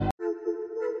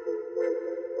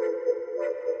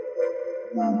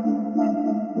Welcome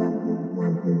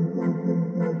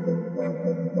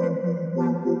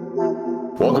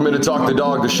into Talk the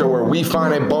Dog, the show where we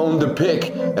find a bone to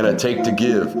pick and a take to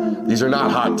give. These are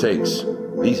not hot takes.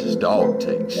 These is dog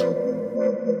takes.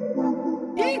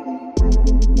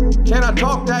 Can I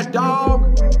talk that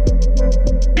dog?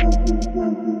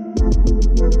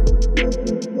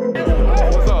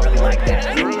 What's up?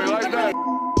 You really like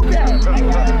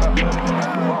that?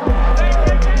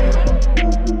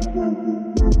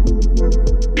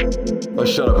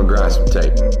 Let's shut up and grind some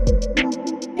tape.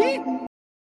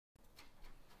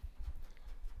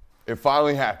 It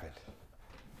finally happened.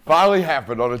 Finally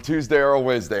happened on a Tuesday or a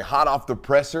Wednesday. Hot off the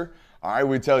presser. All right,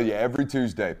 we tell you every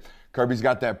Tuesday. Kirby's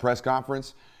got that press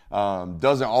conference.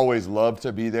 Doesn't always love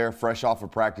to be there. Fresh off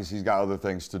of practice, he's got other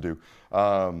things to do.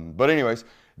 But anyways,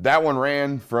 that one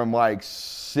ran from like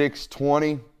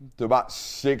 6:20 to about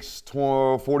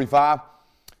 6:45.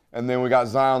 And then we got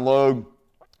Zion Logue.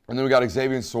 And then we got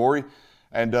Xavier Sori.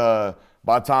 And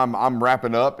by the time I'm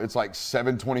wrapping up, it's like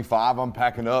 7:25. I'm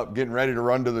packing up, getting ready to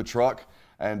run to the truck.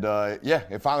 And yeah,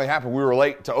 it finally happened. We were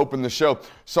late to open the show.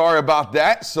 Sorry about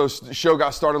that. So the show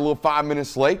got started a little 5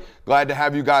 minutes late. Glad to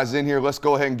have you guys in here. Let's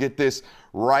go ahead and get this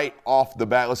right off the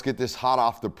bat. Let's get this hot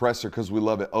off the presser because we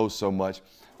love it oh so much.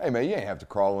 Hey, man, you ain't have to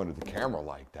crawl under the camera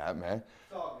like that, man.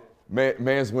 It's all good.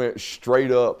 Man's went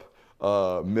straight up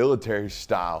military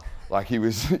style, like he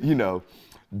was, you know,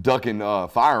 ducking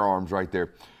firearms right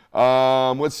there.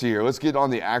 Let's see here. Let's get on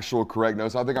the actual correct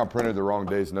notes. I think I printed the wrong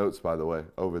day's notes, by the way,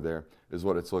 over there is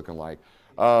what it's looking like.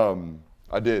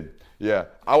 I did. Yeah.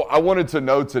 I wanted to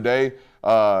know today,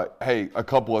 hey, a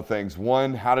couple of things.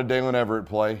 One, how did Dalen Everett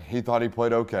play? He thought he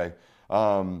played okay.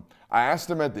 I asked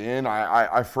him at the end,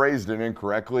 I phrased it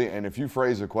incorrectly, and if you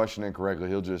phrase a question incorrectly,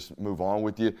 he'll just move on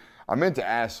with you. I meant to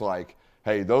ask, like,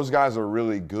 hey, those guys are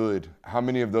really good. How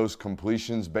many of those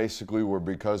completions basically were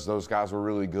because those guys were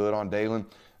really good on Dalen?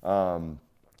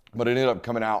 But it ended up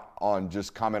coming out on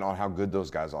just comment on how good those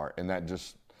guys are, and that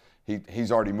just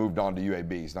he's already moved on to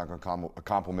UAB. He's not going to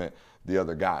compliment the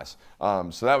other guys.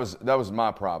 So that was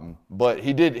my problem. But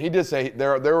he did say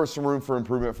there was some room for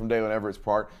improvement from Dalen Everett's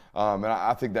part, and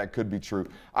I think that could be true.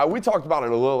 We talked about it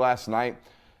a little last night,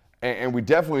 and we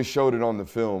definitely showed it on the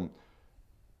film.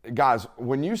 Guys,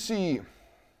 when you see,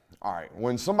 all right,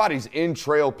 when somebody's in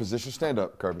trail position, stand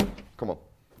up, Kirby. Come on.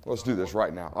 Let's do this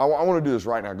right now. I want to do this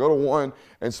right now. Go to 1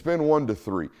 and spin 1 to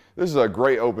 3. This is a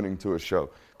great opening to a show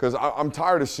because I'm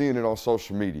tired of seeing it on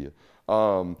social media.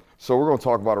 So we're going to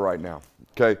talk about it right now.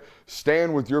 Okay,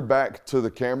 stand with your back to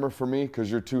the camera for me because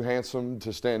you're too handsome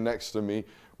to stand next to me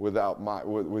with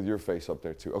your face up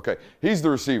there too. Okay, he's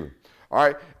the receiver. All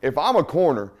right, if I'm a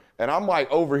corner and I'm like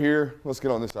over here, let's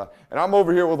get on this side, and I'm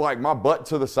over here with like my butt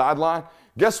to the sideline,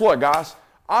 guess what, guys?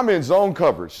 I'm in zone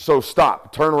coverage, so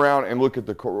stop, turn around, and look at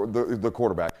the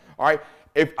quarterback. All right,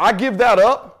 if I give that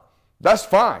up, that's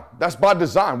fine. That's by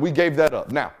design. We gave that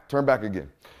up. Now, turn back again.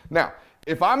 Now,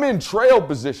 if I'm in trail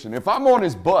position, if I'm on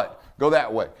his butt, go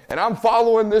that way, and I'm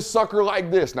following this sucker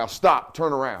like this, now stop,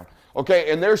 turn around. Okay,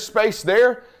 and there's space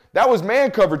there. That was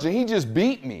man coverage, and he just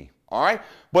beat me. All right,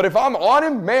 but if I'm on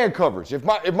him, man coverage. If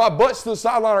my butt's to the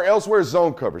sideline or elsewhere,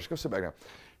 zone coverage. Go sit back down.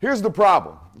 Here's the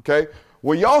problem, okay?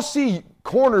 When y'all see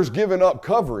corners giving up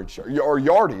coverage or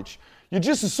yardage, you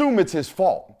just assume it's his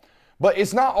fault. But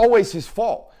it's not always his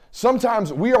fault.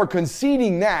 Sometimes we are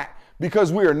conceding that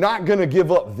because we are not going to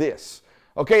give up this.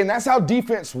 Okay, and that's how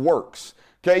defense works.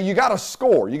 Okay, you got to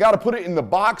score. You got to put it in the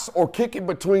box or kick it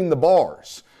between the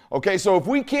bars. Okay, so if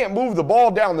we can't move the ball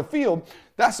down the field,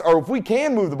 or if we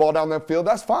can move the ball down that field,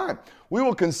 that's fine. We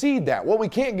will concede that. What we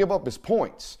can't give up is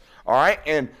points. All right,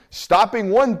 and stopping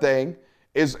one thing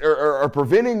is or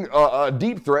preventing a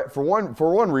deep threat for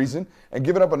one reason and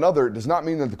giving up another does not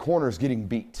mean that the corner is getting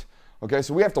beat. Okay,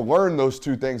 so we have to learn those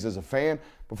two things as a fan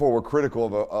before we're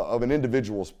critical of an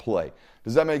individual's play.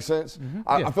 Does that make sense? Mm-hmm.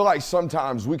 I feel like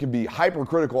sometimes we can be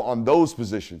hypercritical on those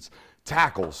positions,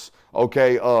 tackles,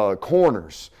 okay,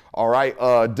 corners, all right,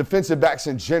 defensive backs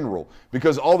in general,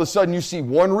 because all of a sudden you see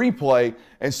one replay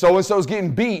and so-and-so's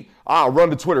getting beat. Run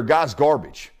to Twitter, guy's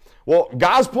garbage. Well,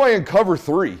 guy's playing cover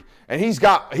 3. And he's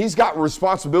got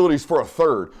responsibilities for a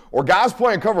third. Or guys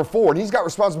playing cover 4, and he's got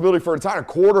responsibility for an entire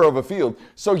quarter of a field.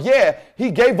 So, yeah, he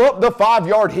gave up the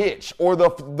 5-yard hitch or the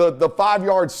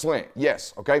 5-yard slant.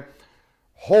 Yes, okay?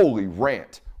 Holy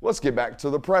rant. Let's get back to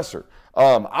the presser.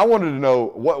 I wanted to know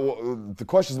what the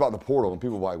questions about the portal, and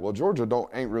people were like, well, Georgia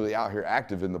ain't really out here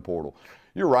active in the portal.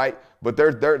 You're right, but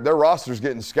their roster's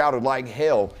getting scouted like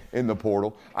hell in the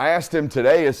portal. I asked him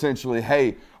today essentially,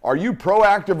 hey, are you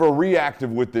proactive or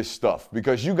reactive with this stuff?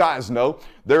 Because you guys know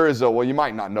there is you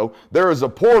might not know, there is a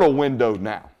portal window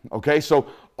now, okay? So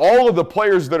all of the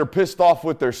players that are pissed off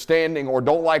with their standing or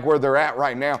don't like where they're at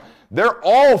right now, they're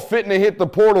all fitting to hit the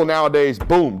portal nowadays,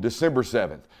 boom, December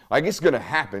 7th. Like, it's going to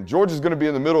happen. Georgia's going to be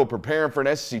in the middle of preparing for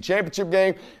an SEC championship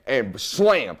game, and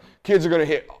slam, kids are going to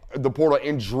hit the portal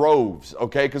in droves,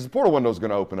 okay, because the portal window is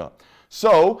going to open up.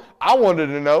 So I wanted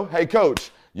to know, hey,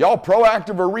 Coach, y'all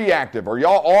proactive or reactive? Are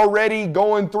y'all already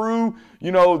going through,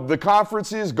 the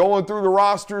conferences, going through the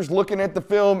rosters, looking at the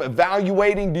film,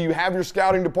 evaluating? Do you have your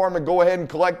scouting department go ahead and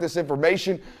collect this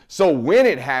information so when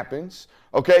it happens,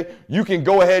 okay, you can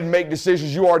go ahead and make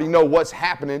decisions. You already know what's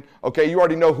happening, okay? You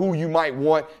already know who you might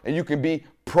want, and you can be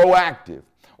proactive.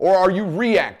 Or are you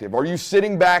reactive? Are you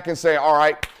sitting back and saying, all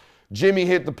right, Jimmy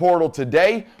hit the portal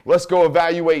today. Let's go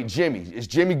evaluate Jimmy. Is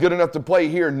Jimmy good enough to play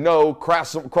here? No.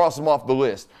 Cross him off the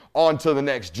list. On to the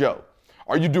next Joe.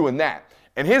 Are you doing that?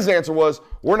 And his answer was,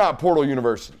 we're not Portal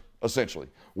University, essentially.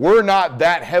 We're not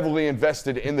that heavily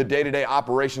invested in the day-to-day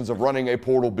operations of running a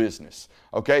portal business,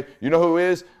 okay? You know who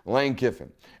is? Lane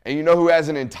Kiffin. And you know who has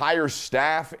an entire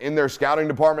staff in their scouting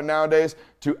department nowadays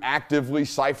to actively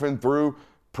siphon through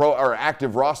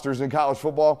active rosters in college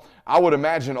football? I would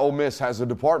imagine Ole Miss has a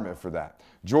department for that.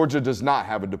 Georgia does not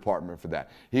have a department for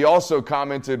that. He also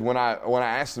commented when I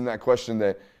asked him that question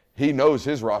that he knows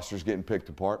his roster's getting picked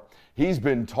apart. He's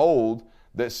been told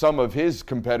that some of his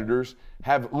competitors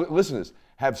have, listen to this,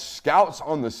 have scouts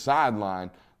on the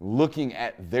sideline looking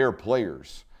at their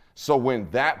players. So when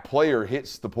that player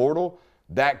hits the portal,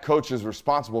 that coach is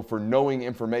responsible for knowing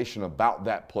information about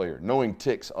that player, knowing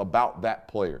ticks about that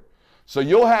player. So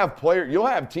you'll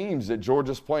have teams that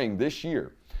Georgia's playing this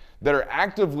year that are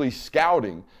actively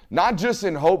scouting, not just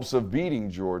in hopes of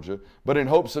beating Georgia, but in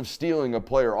hopes of stealing a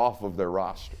player off of their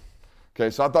roster.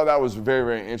 Okay, so I thought that was very,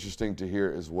 very interesting to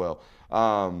hear as well.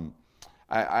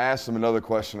 I asked him another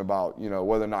question about,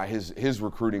 whether or not his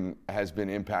recruiting has been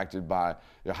impacted by,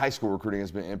 high school recruiting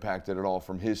has been impacted at all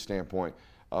from his standpoint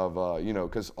of,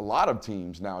 because a lot of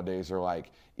teams nowadays are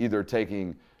like either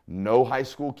taking no high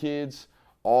school kids,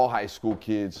 all high school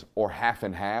kids, or half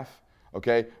and half,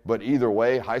 okay? But either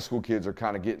way, high school kids are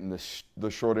kind of getting the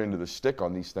short end of the stick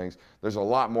on these things. There's a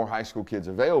lot more high school kids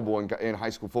available in high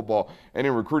school football and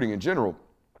in recruiting in general.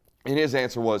 And his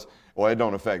answer was, well, it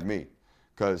don't affect me.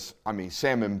 Because,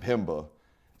 Sam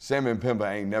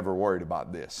Mpemba ain't never worried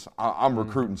about this. I'm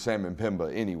recruiting Sam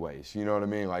Mpemba anyways. You know what I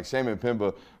mean? Like, Sam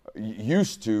Mpemba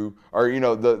used to, or,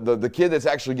 the kid that's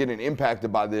actually getting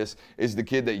impacted by this is the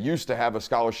kid that used to have a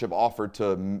scholarship offered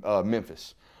to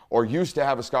Memphis or used to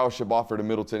have a scholarship offered to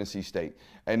Middle Tennessee State.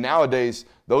 And nowadays,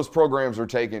 those programs are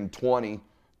taking 20,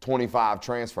 25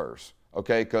 transfers,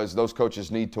 okay, because those coaches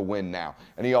need to win now.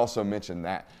 And he also mentioned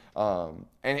that.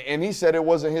 And he said it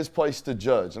wasn't his place to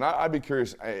judge. And I'd be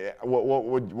curious,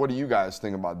 what do you guys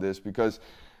think about this? Because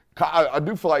I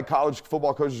do feel like college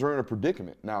football coaches are in a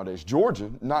predicament nowadays.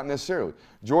 Georgia, not necessarily.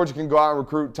 Georgia can go out and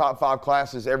recruit top 5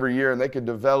 classes every year, and they can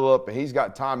develop, and he's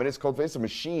got time, and it's a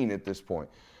machine at this point.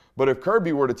 But if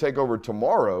Kirby were to take over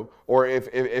tomorrow, or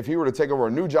if he were to take over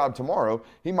a new job tomorrow,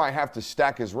 he might have to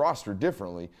stack his roster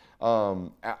differently.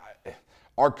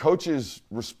 Are coaches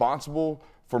responsible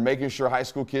for making sure high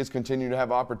school kids continue to have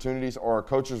opportunities, or are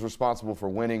coaches responsible for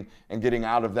winning and getting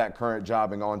out of that current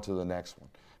job and on to the next one?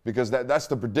 Because that's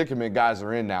the predicament guys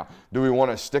are in now. Do we want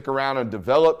to stick around and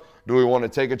develop? Do we want to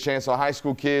take a chance on high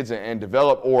school kids and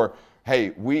develop? Or, hey,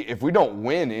 if we don't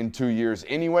win in 2 years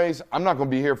anyways, I'm not going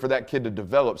to be here for that kid to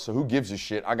develop, so who gives a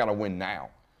shit? I got to win now.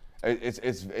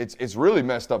 It's really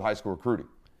messed up high school recruiting.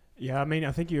 Yeah,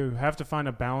 I think you have to find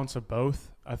a balance of both.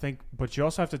 But you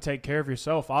also have to take care of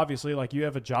yourself. Obviously, like, you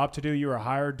have a job to do. You are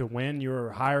hired to win. You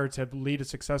are hired to lead a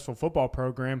successful football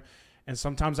program. And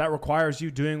sometimes that requires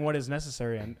you doing what is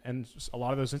necessary. And a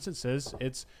lot of those instances,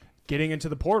 it's getting into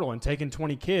the portal and taking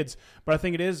 20 kids. But I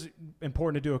think it is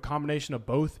important to do a combination of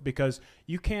both, because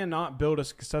you cannot build a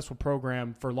successful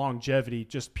program for longevity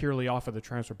just purely off of the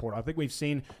transfer portal. I think we've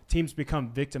seen teams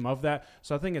become victim of that.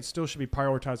 So I think it still should be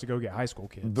prioritized to go get high school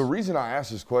kids. The reason I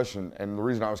asked this question, and the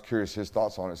reason I was curious his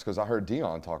thoughts on it, is because I heard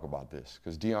Dion talk about this,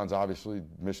 because Dion's obviously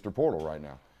Mr. Portal right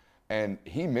now. And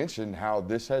he mentioned how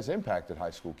this has impacted high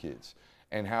school kids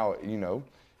and how,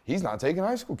 he's not taking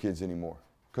high school kids anymore.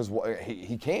 Because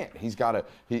he can't. He's got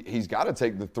to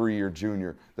take the 3-year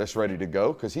junior that's ready to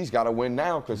go, because he's got to win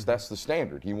now, because that's the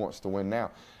standard. He wants to win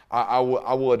now. I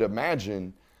would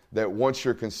imagine that once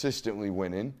you're consistently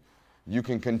winning, you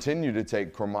can continue to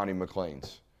take Cormani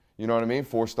McLean's. You know what I mean?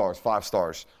 4 stars, 5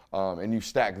 stars. And you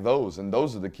stack those, and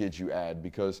those are the kids you add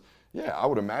because, yeah, I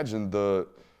would imagine the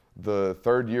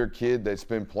third-year kid that's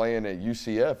been playing at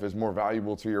UCF is more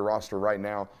valuable to your roster right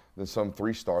now than some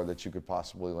 3-star that you could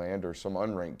possibly land or some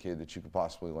unranked kid that you could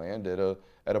possibly land at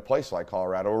a place like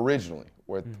Colorado originally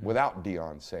without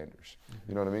Deion Sanders.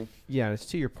 You know what I mean? Yeah, and it's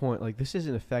to your point. Like, this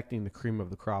isn't affecting the cream of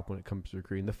the crop when it comes to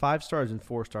recruiting. The 5 stars and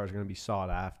 4 stars are going to be sought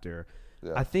after.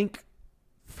 Yeah. I think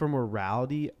for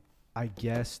morality, I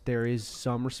guess there is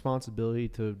some responsibility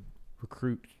to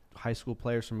recruit high school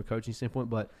players from a coaching standpoint,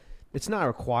 but it's not a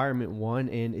requirement, one,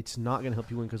 and it's not going to help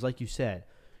you win because, like you said,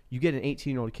 you get an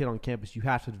 18-year-old kid on campus, you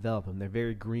have to develop them. They're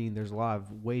very green. There's a lot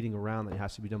of waiting around that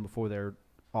has to be done before they're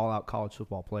all-out college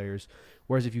football players.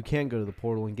 Whereas if you can go to the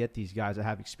portal and get these guys that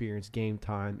have experience, game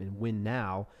time, and win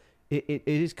now, it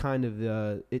is kind of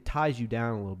it ties you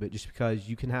down a little bit just because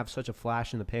you can have such a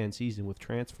flash in the pan season with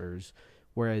transfers,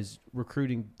 whereas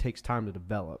recruiting takes time to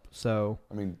develop. So,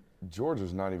 I mean,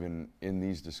 Georgia's not even in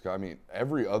these discussions. I mean,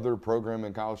 every other program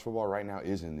in college football right now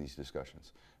is in these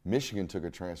discussions. Michigan took a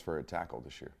transfer at tackle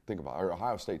this year. Think about it. Or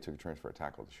Ohio State took a transfer at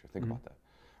tackle this year. Think about that,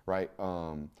 right?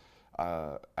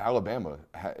 Alabama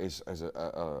is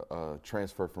a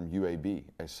transfer from UAB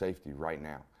as safety right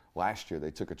now. Last year,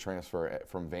 they took a transfer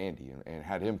from Vandy and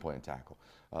had him playing tackle.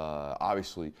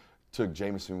 Obviously, took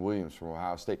Jamison Williams from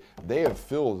Ohio State. They have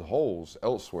filled holes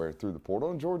elsewhere through the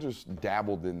portal, and Georgia's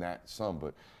dabbled in that some,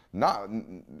 but not.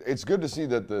 It's good to see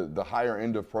that the higher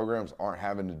end of programs aren't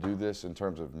having to do this in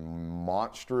terms of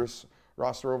monstrous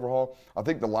roster overhaul. I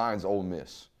think the line's Ole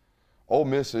Miss. Ole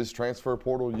Miss is transfer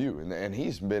portal U, and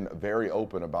he's been very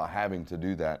open about having to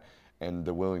do that and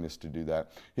the willingness to do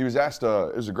that. He was asked,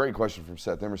 it was a great question from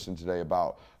Seth Emerson today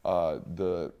about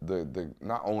the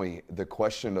not only the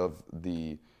question of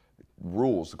the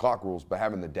rules, the clock rules, but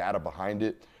having the data behind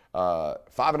it.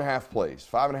 5.5 plays,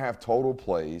 5.5 total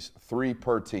plays, 3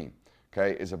 per team,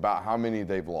 okay, is about how many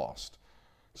they've lost.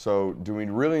 So do we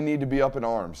really need to be up in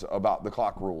arms about the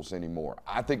clock rules anymore?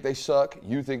 I think they suck.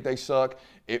 You think they suck.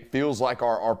 It feels like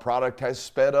our product has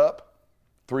sped up.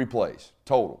 3 plays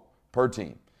total per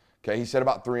team. Okay, he said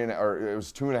about 3.5, or it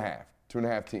was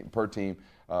 2.5 per team,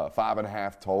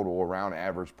 5.5 total around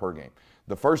average per game.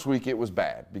 The first week it was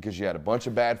bad because you had a bunch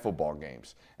of bad football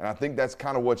games. And I think that's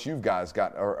kind of what you guys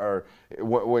got, or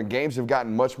when games have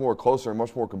gotten much more closer and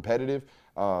much more competitive,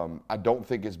 I don't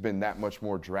think it's been that much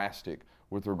more drastic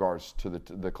with regards to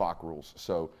the clock rules.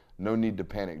 So no need to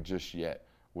panic just yet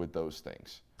with those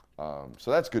things.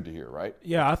 So that's good to hear, right?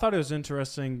 Yeah, I thought it was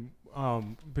interesting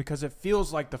because it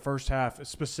feels like the first half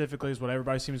specifically is what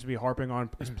everybody seems to be harping on,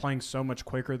 is playing so much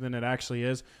quicker than it actually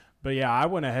is. But, yeah, I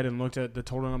went ahead and looked at the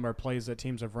total number of plays that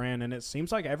teams have ran, and it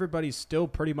seems like everybody's still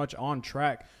pretty much on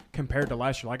track compared to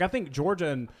last year. Like, I think Georgia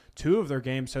in 2 of their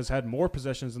games has had more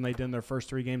possessions than they did in their first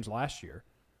 3 games last year.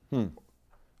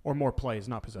 Or more plays,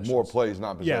 not possessions. More plays,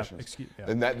 not possessions. Yeah,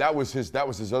 And that was his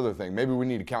other thing. Maybe we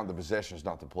need to count the possessions,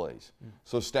 not the plays.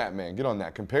 So stat man, get on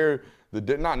that. Compare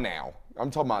not now. I'm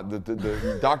talking about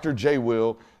the Dr. J.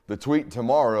 Will. The tweet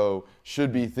tomorrow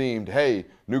should be themed, hey,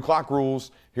 new clock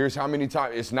rules. Here's how many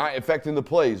times. It's not affecting the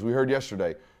plays. We heard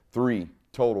yesterday, 3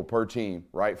 total per team,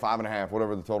 right? 5.5,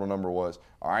 whatever the total number was.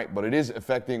 All right, but it is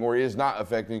affecting or is not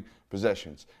affecting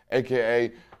possessions.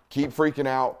 AKA, keep freaking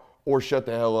out or shut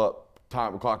the hell up.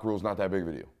 Time clock rule is not that big of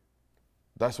a deal.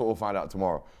 That's what we'll find out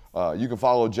tomorrow. You can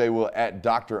follow J Will at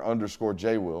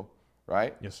Dr._J Will,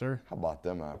 right? Yes, sir. How about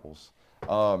them apples?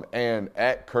 And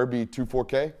at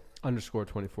Kirby24K.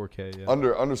 _24K, yeah.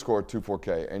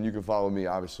 _24K. And you can follow me,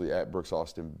 obviously, at Brooks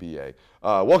Austin BA.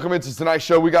 Welcome into tonight's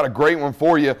show. We got a great one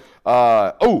for you.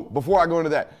 Before I go into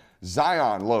that,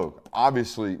 Zion Logue,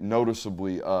 obviously,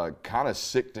 noticeably kind of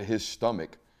sick to his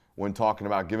stomach when talking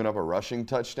about giving up a rushing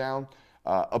touchdown.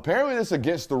 Apparently, this is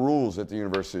against the rules at the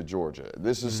University of Georgia.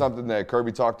 This is something that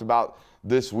Kirby talked about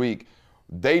this week.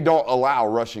 They don't allow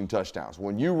rushing touchdowns.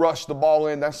 When you rush the ball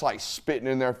in, that's like spitting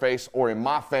in their face, or in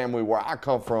my family where I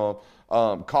come from,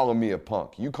 calling me a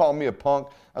punk. You call me a punk,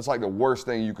 that's like the worst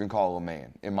thing you can call a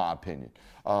man, in my opinion.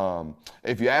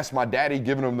 If you ask my daddy,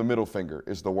 giving him the middle finger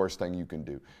is the worst thing you can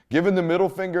do. Giving the middle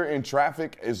finger in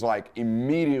traffic is like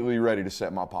immediately ready to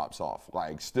set my pops off,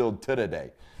 like still to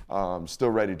today.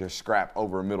 Still ready to scrap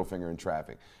over a middle finger in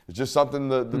traffic. It's just something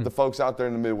the folks out there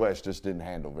in the Midwest just didn't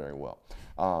handle very well.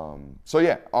 So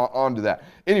yeah, on to that.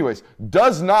 Anyways,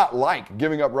 does not like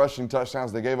giving up rushing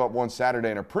touchdowns. They gave up one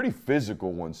Saturday, and a pretty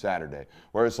physical one Saturday,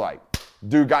 where it's like,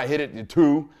 Dude got hit at the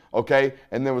 2, okay,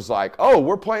 and then was like, oh,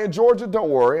 we're playing Georgia? Don't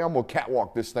worry, I'm going to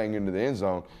catwalk this thing into the end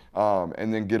zone,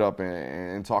 and then get up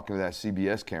and talking to that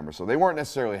CBS camera. So they weren't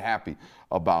necessarily happy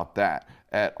about that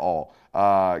at all.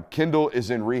 Kendall is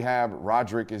in rehab.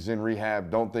 Roderick is in rehab.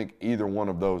 Don't think either one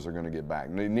of those are going to get back.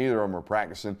 Neither of them are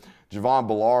practicing. Javon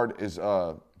Bullard is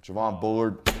Javon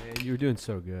Bullard. Man, you were doing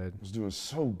so good. Was doing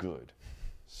so good.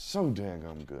 So dang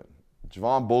good.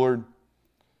 Javon Bullard.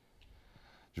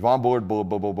 Javon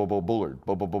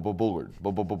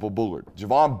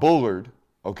Bullard,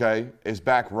 okay, is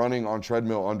back running on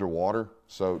treadmill underwater.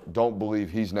 So don't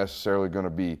believe he's necessarily going to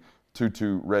be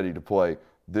too ready to play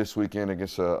this weekend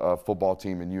against a football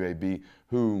team in UAB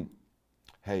who,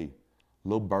 hey,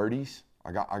 little birdies.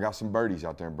 I got some birdies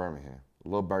out there in Birmingham.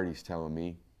 Little birdies telling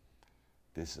me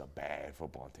this is a bad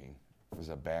football team. This is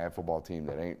a bad football team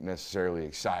that ain't necessarily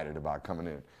excited about coming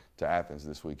in to Athens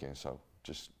this weekend. So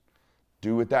just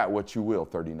do with that what you will,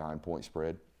 39-point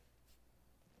spread.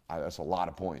 That's a lot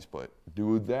of points, but do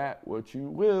with that what you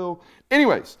will.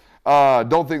 Anyways,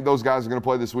 don't think those guys are going to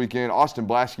play this weekend. Austin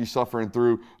Blaschke suffering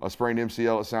through a sprained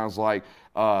MCL, it sounds like.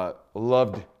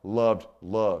 Loved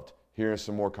hearing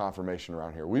some more confirmation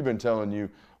around here. We've been telling you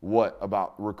what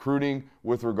about recruiting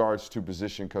with regards to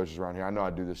position coaches around here. I know I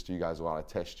do this to you guys a lot. I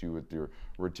test you with your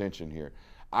retention here.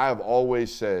 I have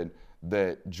always said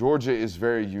that Georgia is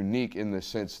very unique in the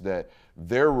sense that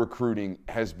their recruiting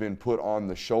has been put on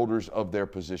the shoulders of their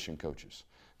position coaches.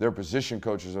 Their position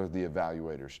coaches are the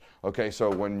evaluators. Okay,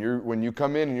 so when you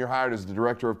come in and you're hired as the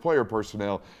director of player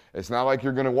personnel, it's not like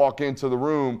you're going to walk into the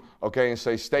room, okay, and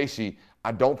say, Stacy,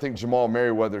 I don't think Jamal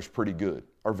Merriweather's pretty good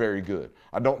or very good.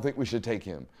 I don't think we should take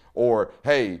him. Or,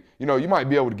 hey, you might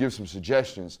be able to give some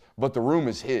suggestions, but the room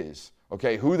is his.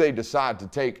 Okay, who they decide to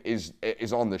take is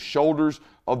on the shoulders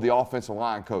of the offensive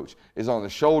line coach, is on the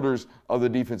shoulders of the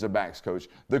defensive backs coach.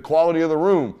 The quality of the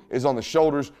room is on the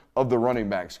shoulders of the running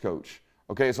backs coach.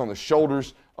 Okay, it's on the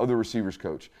shoulders of the receivers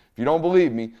coach. If you don't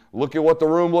believe me, look at what the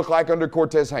room looked like under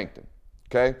Cortez Hankton.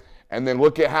 Okay, and then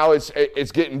look at how it's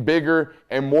getting bigger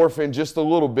and morphing just a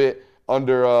little bit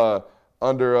under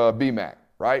BMAC,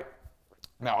 right?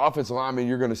 Now, offensive linemen,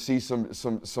 you're going to see some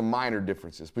minor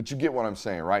differences, but you get what I'm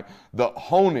saying, right? The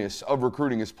onus of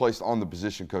recruiting is placed on the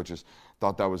position coaches.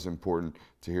 Thought that was important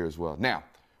to hear as well. Now,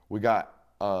 we got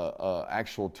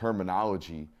actual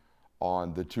terminology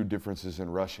on the two differences in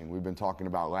rushing. We've been talking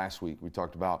about last week. We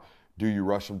talked about, do you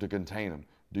rush them to contain them?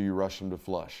 Do you rush them to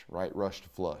flush, right? Rush to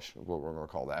flush is what we're going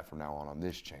to call that from now on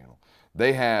this channel.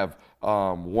 They have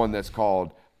one that's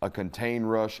called a contain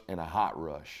rush and a hot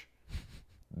rush.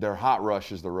 Their hot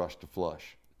rush is the rush to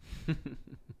flush.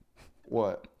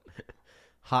 What?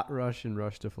 Hot rush and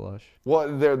rush to flush.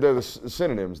 Well, they're the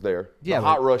synonyms there. Yeah, the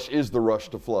hot rush is the rush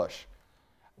to flush.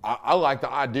 I like the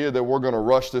idea that we're going to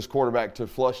rush this quarterback to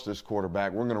flush this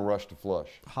quarterback. We're going to rush to flush.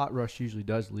 Hot rush usually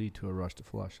does lead to a rush to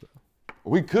flush, though.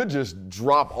 We could just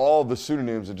drop all the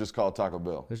pseudonyms and just call it Taco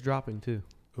Bell. There's dropping, too.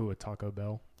 Ooh, a Taco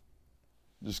Bell.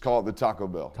 Just call it the Taco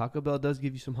Bell. Taco Bell does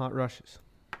give you some hot rushes.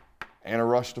 And a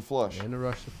rush to flush. And a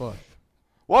rush to flush.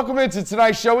 Welcome into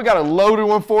tonight's show. We got a loaded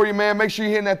one for you, man. Make sure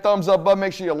you're hitting that thumbs up button.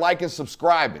 Make sure you're liking,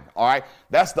 subscribing, all right?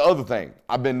 That's the other thing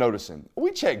I've been noticing.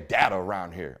 We check data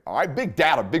around here, all right? Big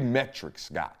data, big metrics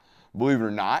guy. Believe it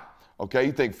or not, okay?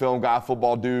 You think film guy,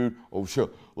 football dude, oh, sure,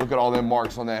 look at all them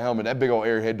marks on that helmet. That big old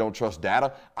airhead don't trust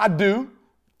data. I do,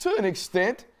 to an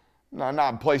extent. No, I'm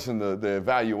not placing the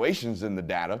evaluations in the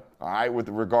data, all right, with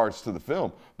regards to the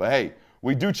film. But, hey,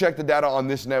 we do check the data on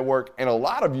this network, and a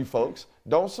lot of you folks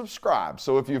don't subscribe.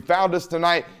 So if you found us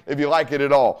tonight, if you like it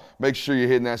at all, make sure you're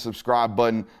hitting that subscribe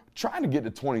button. Trying to get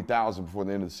to 20,000 before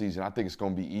the end of the season. I think it's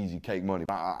going to be easy cake money.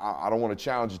 I don't want to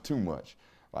challenge you too much,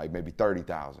 like maybe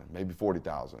 30,000, maybe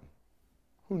 40,000.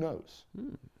 Who knows?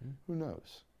 Who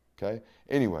knows? Okay?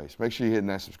 Anyways, make sure you're hitting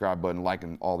that subscribe button,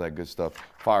 liking all that good stuff.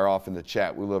 Fire off in the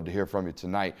chat. We love to hear from you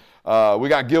tonight. We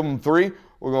got Give 'em 3.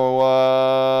 We're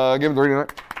going to give them 3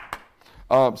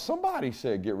 tonight. Somebody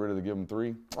said get rid of the Give 'em 3.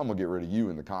 I'm going to get rid of you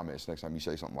in the comments next time you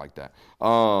say something like that.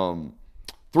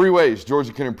 3 ways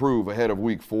Georgia can improve ahead of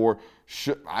week 4.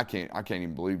 I can't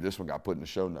even believe this one got put in the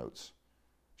show notes.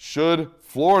 Should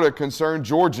Florida concern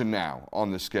Georgia now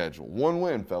on the schedule? 1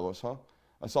 win, fellas, huh?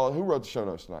 I saw who wrote the show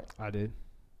notes tonight? I did.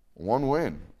 1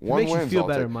 win. It makes you feel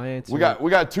better, my answer. We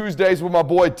got Tuesdays with my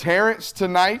boy Terrence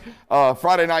tonight.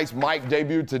 Friday nights, Mike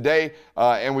debuted today.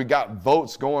 And we got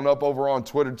votes going up over on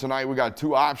Twitter tonight. We got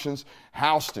 2 options.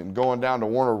 Houston going down to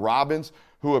Warner Robins,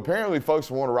 who apparently folks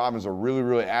from Warner Robins are really,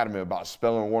 really adamant about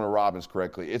spelling Warner Robins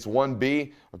correctly. It's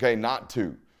 1B, okay, not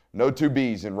 2. No two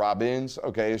B's in Robbins.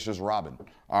 Okay, it's just Robin.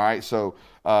 All right, so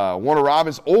one of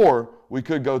Robins, or we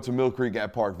could go to Mill Creek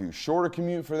at Parkview. Shorter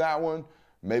commute for that one,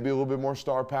 maybe a little bit more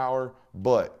star power,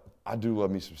 but I do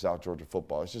love me some South Georgia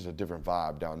football. It's just a different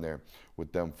vibe down there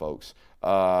with them folks. We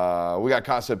got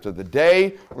concept of the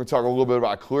day. We're going to talk a little bit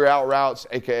about clear out routes,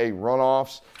 a.k.a.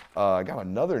 runoffs. Got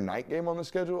another night game on the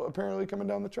schedule apparently coming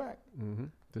down the track. Mm-hmm.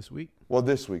 This week? Well,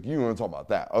 this week. You want to talk about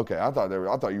that. Okay, I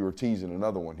thought you were teasing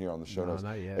another one here on the show notes.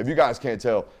 Not yet. If you guys can't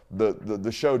tell,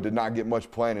 the show did not get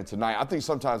much planning tonight. I think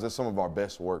sometimes that's some of our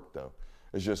best work, though.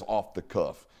 It's just off the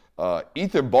cuff.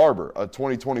 Ethan Barber, a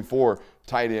 2024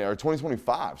 tight end, or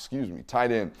 2025,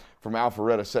 tight end from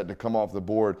Alpharetta, set to come off the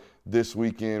board this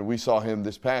weekend. We saw him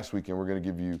this past weekend. We're going to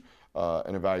give you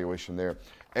an evaluation there.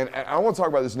 And I want to talk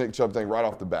about this Nick Chubb thing right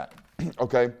off the bat.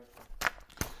 Okay?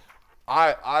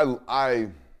 I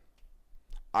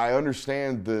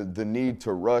understand the need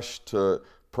to rush to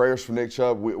prayers for Nick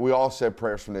Chubb. We all said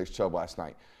prayers for Nick Chubb last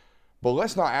night. But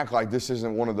let's not act like this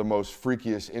isn't one of the most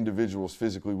freakiest individuals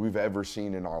physically we've ever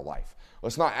seen in our life.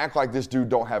 Let's not act like this dude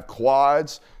don't have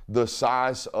quads the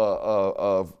size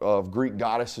of Greek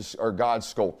goddesses or god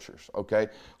sculptures, okay?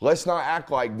 Let's not act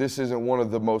like this isn't one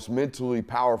of the most mentally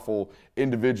powerful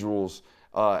individuals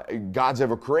God's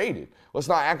ever created. Let's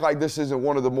not act like this isn't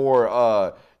one of the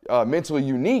more mentally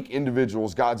unique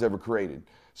individuals God's ever created.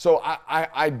 So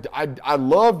I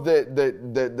love that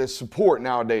the support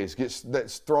nowadays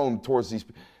that's thrown towards these.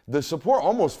 The support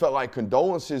almost felt like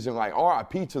condolences and like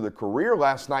RIP to the career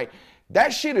last night.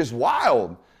 That shit is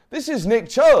wild. This is Nick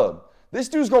Chubb. This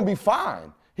dude's gonna be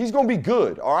fine. He's gonna be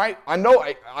good. All right. I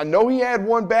know he had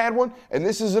one bad one, and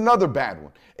this is another bad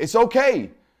one. It's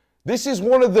okay. This is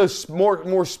one of the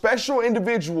more special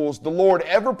individuals the Lord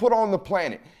ever put on the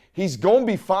planet. He's gonna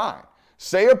be fine.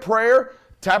 Say a prayer,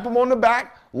 tap him on the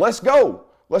back. Let's go.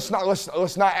 Let's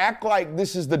not act like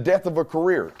this is the death of a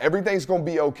career. Everything's gonna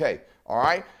be okay. All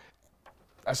right.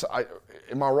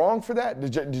 Am I wrong for that?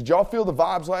 Did y'all feel the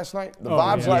vibes last night? The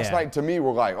vibes last night to me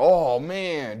were like, oh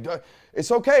man,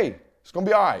 it's okay. It's going to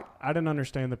be all right. I didn't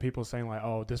understand the people saying like,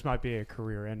 oh, this might be a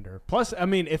career ender. Plus, I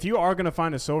mean, if you are going to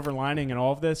find a silver lining in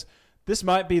all of this, this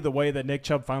might be the way that Nick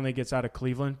Chubb finally gets out of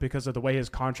Cleveland because of the way his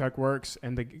contract works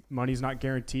and the money's not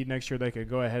guaranteed next year. They could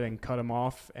go ahead and cut him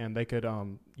off and they could,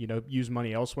 use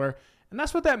money elsewhere. And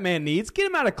that's what that man needs. Get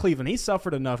him out of Cleveland. He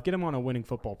suffered enough. Get him on a winning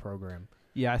football program.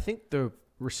 Yeah, I think the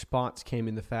response came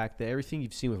in the fact that everything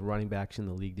you've seen with running backs in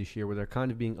the league this year where they're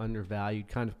kind of being undervalued,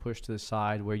 kind of pushed to the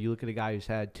side, where you look at a guy who's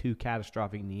had 2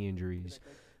 catastrophic knee injuries,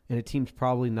 and a team's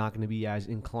probably not going to be as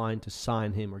inclined to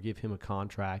sign him or give him a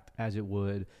contract as it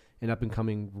would an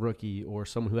up-and-coming rookie or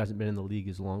someone who hasn't been in the league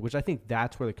as long, which I think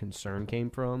that's where the concern came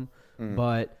from.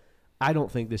 But I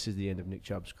don't think this is the end of Nick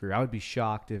Chubb's career. I would be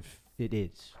shocked if it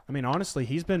is. I mean, honestly,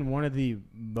 he's been one of the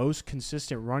most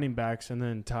consistent running backs in the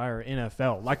entire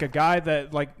NFL. Like a guy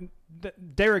that, like,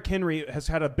 Derrick Henry has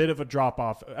had a bit of a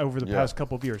drop-off over the past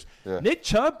couple of years. Yeah. Nick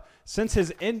Chubb, since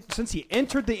he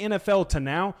entered the NFL to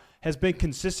now, has been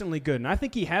consistently good. And I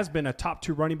think he has been a top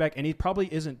 2 running back, and he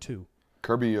probably isn't 2.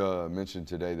 Kirby mentioned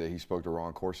today that he spoke to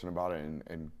Ron Corson about it,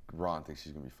 and Ron thinks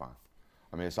he's going to be fine.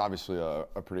 I mean, it's obviously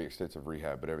a pretty extensive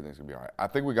rehab, but everything's going to be all right. I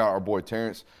think we got our boy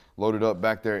Terrence loaded up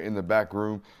back there in the back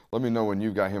room. Let me know when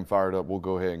you've got him fired up. We'll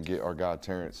go ahead and get our guy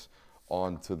Terrence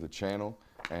onto the channel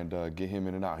and get him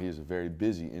in and out. He is a very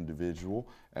busy individual,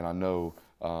 and I know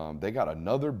they got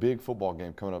another big football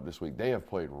game coming up this week. They have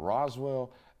played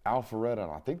Roswell, Alpharetta,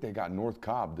 and I think they got North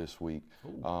Cobb this week.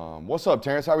 What's up,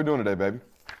 Terrence? How we doing today, baby?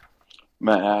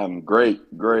 Man, I'm great.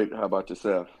 How about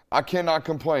yourself? I cannot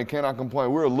complain.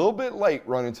 We're a little bit late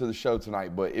running to the show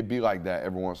tonight, but it'd be like that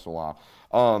every once in a while.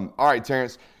 All right,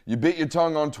 Terrence, you bit your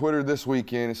tongue on Twitter this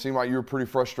weekend. It seemed like you were pretty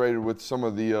frustrated with some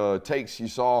of the takes you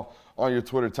saw on your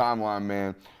Twitter timeline,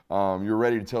 man. You're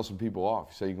ready to tell some people off.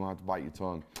 You say you're going to have to bite your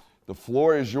tongue. The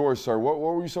floor is yours, sir. What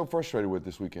were you so frustrated with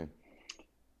this weekend?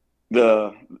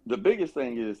 The biggest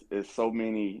thing is so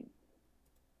many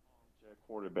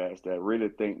quarterbacks that really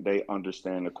think they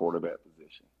understand the quarterback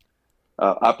position.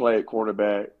 I played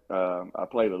quarterback. I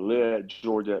played a little at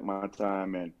Georgia at my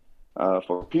time, and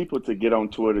for people to get on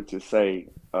Twitter to say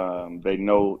they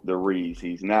know the reads,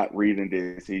 he's not reading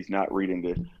this, he's not reading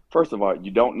this. First of all,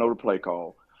 you don't know the play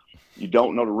call. You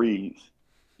don't know the reads.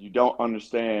 You don't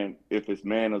understand if it's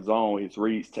man or zone, his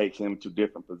reads takes him to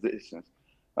different positions.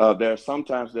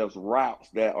 Sometimes there's routes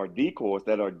that are decoys,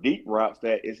 that are deep routes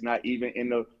that is not even in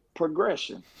the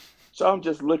progression. So I'm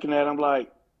just looking at him like,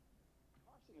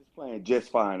 Carson is playing just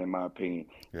fine in my opinion.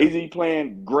 Yeah. Is he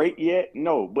playing great yet?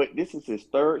 No, but this is his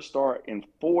 3rd start in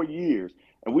 4 years.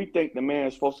 And we think the man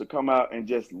is supposed to come out and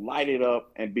just light it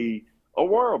up and be a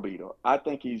world beater. I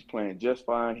think he's playing just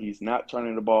fine. He's not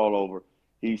turning the ball over.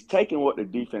 He's taking what the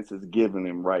defense is giving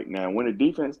him right now. When the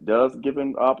defense does give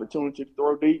him the opportunity to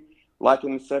throw deep, like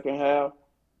in the second half,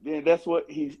 then that's what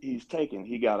he's taking.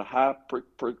 He got a high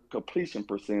completion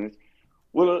percentage.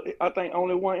 Well, I think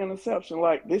only one interception.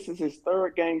 Like, this is his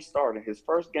third game starting, his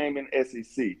first game in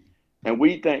SEC. And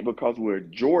we think because we're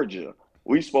Georgia,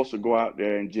 we're supposed to go out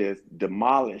there and just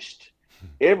demolish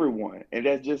everyone. And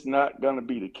that's just not going to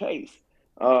be the case.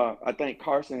 I think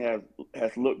Carson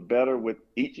has looked better with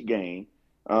each game.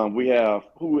 We have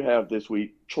who we have this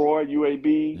week? Troy,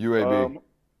 UAB,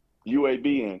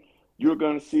 and you're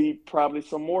going to see probably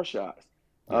some more shots.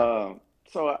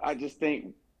 So I just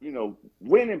think,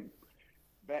 winning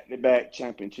back-to-back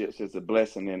championships is a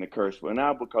blessing and a curse for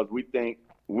now, because we think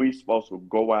we're supposed to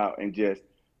go out and just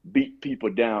beat people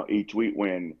down each week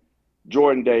when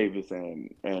Jordan Davis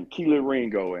and Keely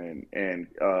Ringo and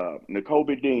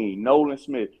N'Kobe Dean, Nolan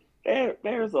Smith,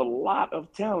 there's a lot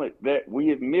of talent that we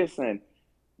have missed. And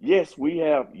yes, we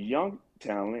have young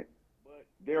talent, but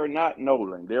they're not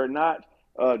Nolan. They're not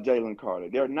Jalen Carter.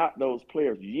 They're not those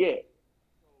players yet.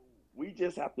 We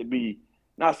just have to be,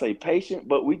 not say patient,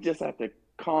 but we just have to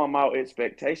calm our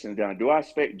expectations down. Do I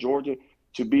expect Georgia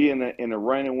to be in the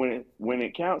running when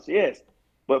it counts? Yes.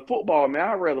 But football, man,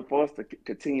 I'd rather for us to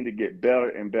continue to get better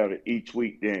and better each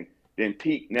week than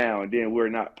peak now, and then we're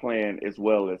not playing as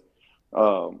well as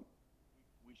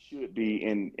we should be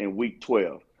in week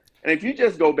 12. And if you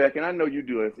just go back, and I know you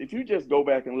do this, if you just go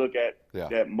back and look at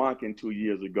that Monken 2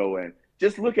 years ago and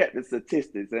just look at the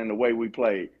statistics and the way we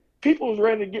played, people was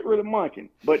ready to get rid of Monken.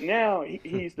 But now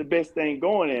he's the best thing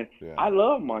going, and I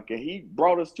love Monken. He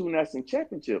brought us 2 national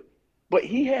championships. But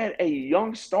he had a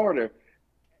young starter at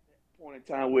that point in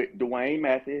time with Dwayne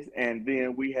Mathis, and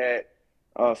then we had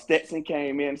Stetson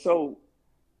came in. So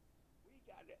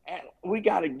we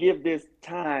got to give this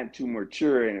time to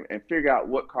mature and figure out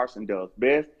what Carson does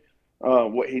best,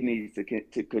 what he needs to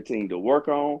continue to work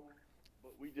on.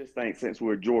 But we just think since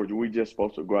we're Georgia, we're just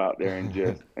supposed to go out there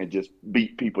and just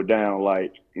beat people down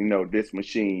like, this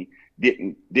machine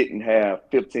didn't have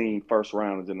 15 first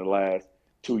rounders in the last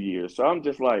 2 years. So I'm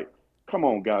just like, come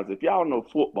on, guys. If y'all know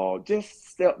football, just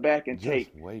step back and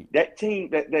wait. That team,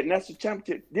 that national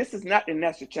championship. This is not the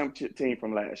national championship team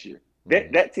from last year.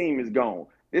 That team is gone.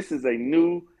 This is a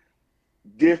new,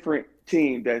 different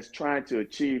team that's trying to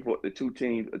achieve what the 2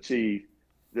 teams achieved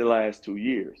the last 2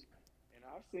 years. And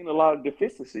I've seen a lot of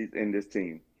deficiencies in this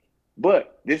team.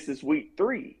 But this is week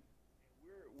 3.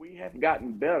 We have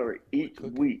gotten better each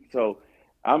week. So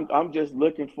I'm just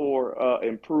looking for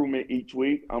improvement each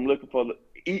week. I'm looking for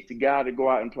each guy to go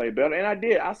out and play better. And I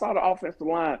did. I saw the offensive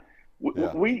line.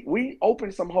 We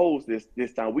opened some holes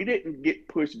this time. We didn't get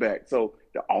pushed back. So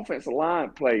the offensive line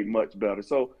played much better.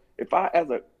 So if I, as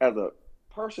a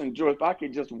person, George, if I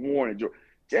could just warn George,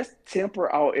 just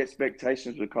temper our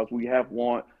expectations, because we have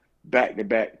won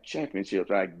back-to-back championships.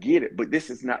 I get it, but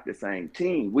this is not the same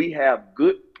team. We have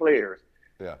good players.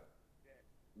 That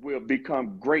will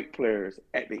become great players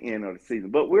at the end of the season.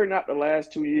 But we're not the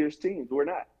last 2 years' teams. We're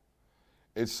not.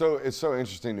 It's so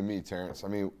interesting to me, Terrence. I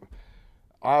mean,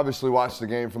 I obviously watch the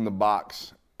game from the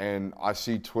box, and I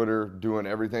see Twitter doing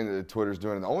everything that Twitter's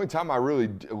doing. And the only time I really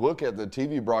look at the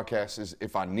TV broadcast is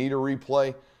if I need a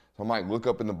replay. So I might look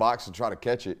up in the box and try to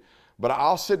catch it. But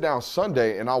I'll sit down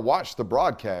Sunday and I'll watch the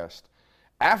broadcast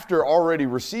after already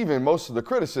receiving most of the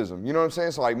criticism. You know what I'm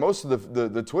saying? So like most of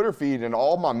the Twitter feed and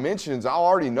all my mentions, I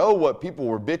already know what people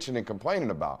were bitching and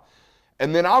complaining about.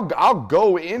 And then I'll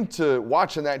go into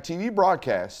watching that TV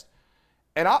broadcast,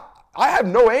 and I have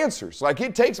no answers. Like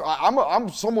it takes, I'm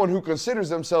someone who considers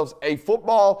themselves a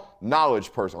football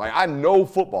knowledge person. Like I know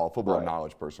football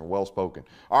knowledge person, well spoken.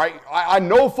 All right, I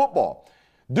know football.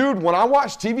 Dude, when I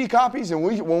watch TV copies and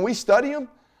when we study them,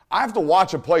 I have to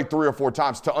watch a play 3 or 4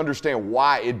 times to understand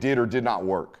why it did or did not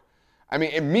work. I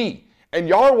mean, and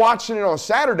y'all are watching it on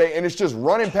Saturday, and it's just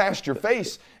running past your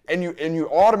face, and you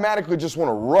automatically just want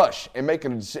to rush and make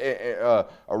a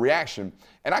reaction.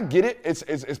 And I get it;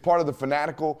 it's part of the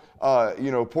fanatical,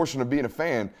 portion of being a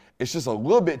fan. It's just a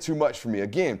little bit too much for me.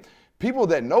 Again, people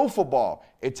that know football,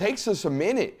 it takes us a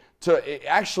minute to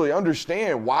actually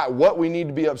understand what we need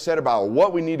to be upset about, or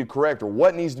what we need to correct, or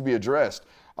what needs to be addressed.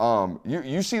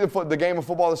 You see the game of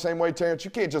football the same way, Terrence?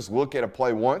 You can't just look at a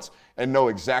play once and know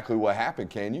exactly what happened,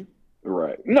 can you?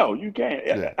 Right. No, you can't.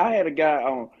 Yeah. I had a guy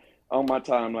on my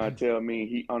timeline tell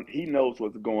me he knows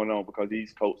what's going on because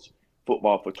he's coached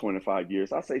football for 25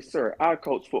 years. I say, sir, I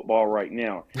coach football right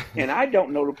now, and I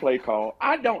don't know the play call.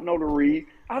 I don't know the read.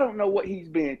 I don't know what he's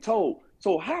being told.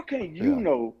 So how can you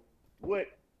know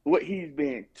what he's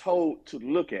being told to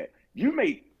look at? You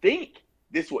may think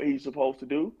this is what he's supposed to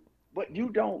do, but you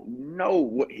don't know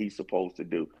what he's supposed to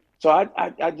do. So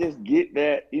I just get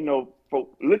that, for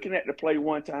looking at the play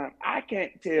one time, I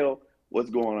can't tell what's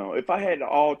going on. If I had the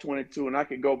all 22 and I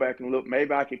could go back and look,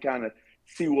 maybe I could kind of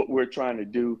see what we're trying to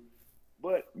do.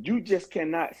 But you just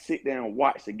cannot sit there and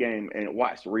watch the game and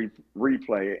watch the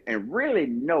replay it and really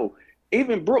know.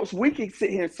 Even Brooks, we can sit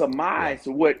here and surmise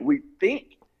what we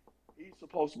think he's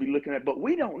supposed to be looking at, but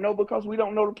we don't know because we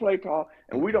don't know the play call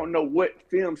and we don't know what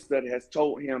film study has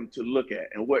told him to look at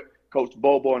and what Coach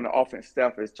Bobo and the offense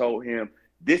staff has told him,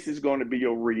 this is going to be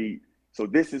your read, so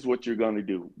this is what you're going to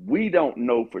do. We don't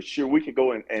know for sure. We could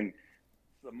go and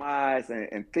surmise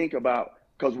and think about,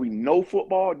 because we know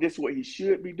football, this is what he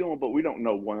should be doing, but we don't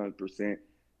know 100%.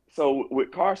 So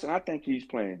with Carson, I think he's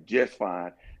playing just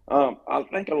fine. I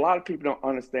think a lot of people don't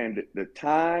understand the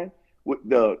time with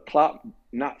the clock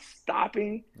not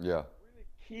stopping. Yeah, really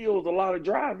kills a lot of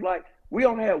drives. Like, we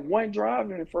only had one drive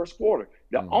in the first quarter.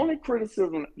 The only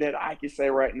criticism that I can say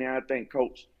right now, I think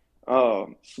Coach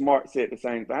Smart said the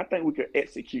same thing. I think we could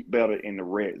execute better in the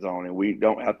red zone, and we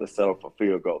don't have to settle for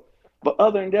field goal. But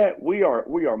other than that, we are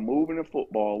moving the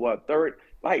football.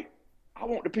 I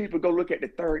want the people to go look at the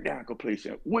third down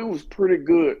completion. We was pretty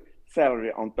good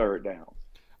Saturday on third down.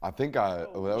 I think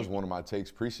that was one of my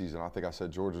takes preseason. I think I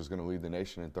said Georgia's going to lead the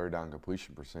nation in third down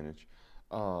completion percentage,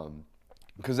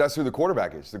 because that's who the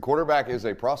quarterback is. The quarterback is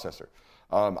a processor.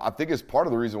 I think it's part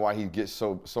of the reason why he gets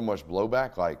so much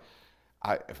blowback. Like,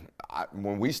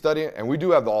 when we study it, and we do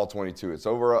have the all 22, it's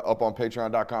up on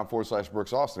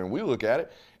patreon.com/Brooks Austin, and we look at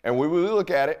it, and when we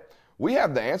look at it, we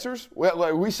have the answers.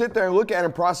 We sit there and look at it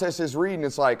and process his read, and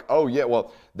it's like, oh yeah,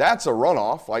 well, that's a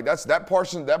runoff. Like, that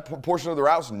portion of the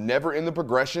route's never in the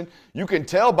progression. You can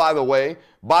tell by the way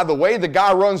the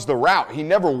guy runs the route. He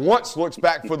never once looks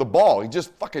back for the ball. He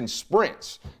just fucking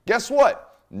sprints. Guess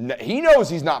what? He knows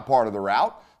he's not part of the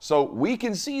route. So we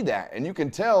can see that, and you can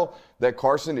tell that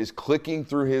Carson is clicking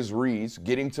through his reads,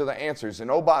 getting to the answers. And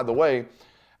oh, by the way,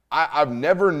 I've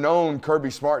never known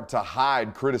Kirby Smart to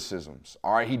hide criticisms.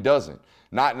 All right, he doesn't.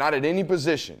 Not at any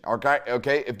position.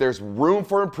 Okay. If there's room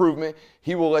for improvement,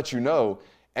 he will let you know.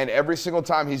 And every single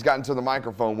time he's gotten to the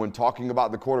microphone when talking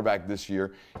about the quarterback this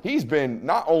year, he's been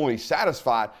not only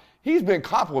satisfied, he's been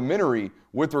complimentary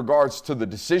with regards to the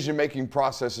decision-making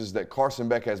processes that Carson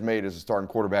Beck has made as a starting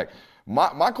quarterback.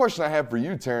 My question I have for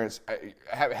you, Terrence,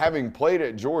 having played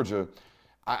at Georgia,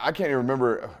 I can't even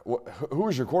remember who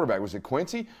was your quarterback. Was it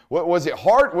Quincy? Was it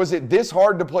hard? Was it this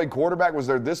hard to play quarterback? Was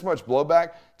there this much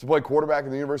blowback to play quarterback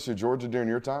at the University of Georgia during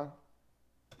your time?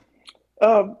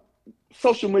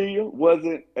 Social media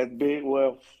wasn't as big.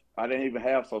 Well, I didn't even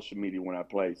have social media when I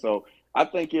played. So I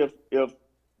think if there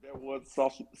was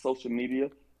social media,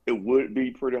 it would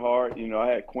be pretty hard. I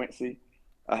had Quincy.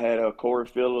 I had Corey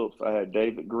Phillips. I had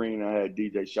David Green. I had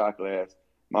DJ Shockley as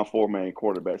my four main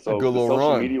quarterbacks. So a good little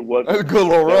social run. media wasn't. A good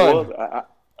little run.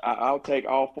 I'll take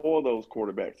all four of those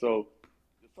quarterbacks. So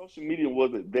the social media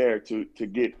wasn't there to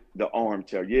get the arm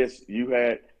tear. Yes, you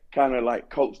had kind of like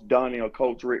Coach Donnie or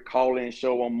Coach Rick call-in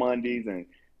show on Mondays and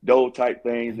those type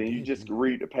things, and you just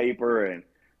read the paper, and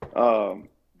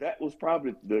that was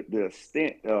probably the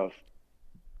extent of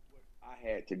what I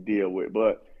had to deal with.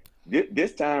 But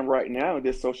this time right now,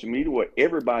 this social media where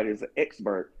everybody is an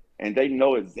expert and they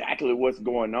know exactly what's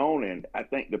going on. And I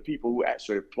think the people who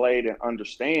actually played and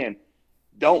understand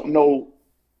don't know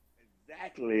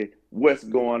exactly what's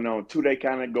going on till they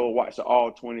kind of go watch the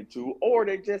all 22, or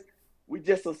we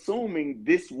just assuming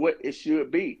this what it should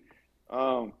be.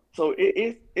 So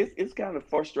it's kind of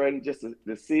frustrating just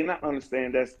to see, and I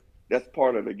understand that's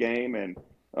part of the game, and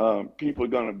people are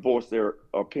going to voice their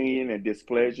opinion and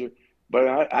displeasure.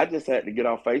 But I just had to get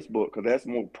off Facebook because that's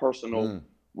more personal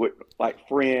with like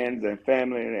friends and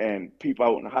family and people I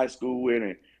went to high school with,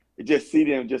 and just see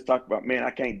them just talk about, man,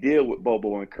 I can't deal with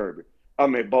Bobo and Kirby. I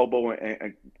mean, Bobo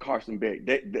and Carson Beck.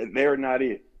 They're not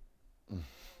it.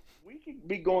 We could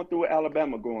be going through what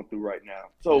Alabama going through right now.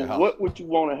 So what would you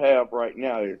want to have right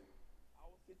now is our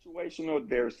situation or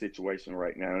their situation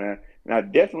right now. And I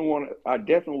definitely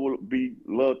would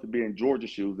love to be in Georgia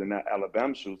shoes and not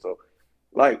Alabama shoes. So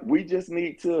like, we just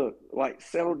need to like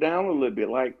settle down a little bit.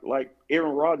 Like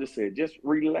Aaron Rodgers said, just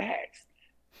relax.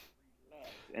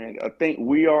 And I think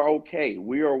we are okay.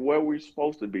 We are where we're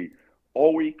supposed to be.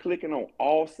 Are we clicking on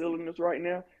all cylinders right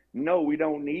now? No, we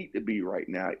don't need to be right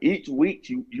now. Each week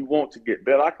you want to get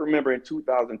better. I can remember in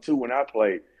 2002 when I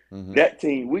played that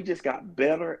team, we just got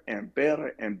better and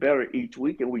better and better each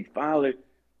week. And we finally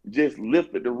just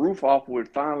lifted the roof off with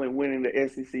finally winning the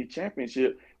SEC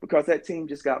championship because that team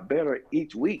just got better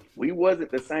each week. We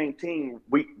wasn't the same team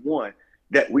week one.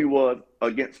 that we was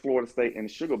against Florida State in the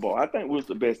Sugar Bowl. I think we was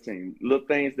the best team. Little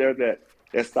things there that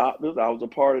stopped us. I was a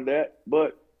part of that,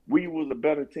 but we was a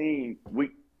better team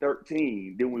week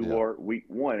 13 than we were week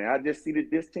 1. And I just see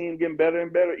that this team getting better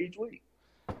and better each week.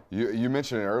 You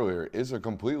mentioned it earlier. It's a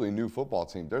completely new football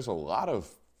team. There's a lot of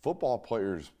football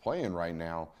players playing right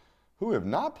now who have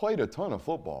not played a ton of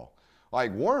football.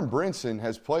 Like Warren Brinson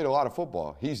has played a lot of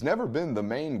football. He's never been the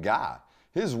main guy.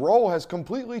 His role has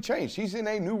completely changed. He's in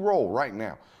a new role right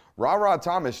now. Ra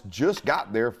Thomas just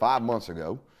got there 5 months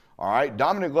ago. All right.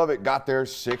 Dominic Lovett got there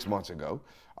 6 months ago.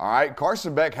 All right.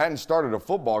 Carson Beck hadn't started a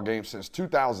football game since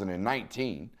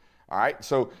 2019. All right.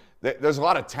 So there's a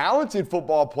lot of talented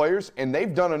football players, and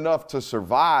they've done enough to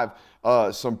survive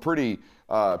some pretty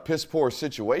piss-poor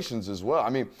situations as well. I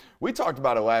mean, we talked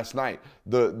about it last night.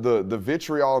 The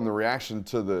vitriol and the reaction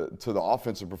to the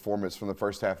offensive performance from the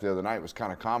first half the other night was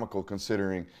kind of comical,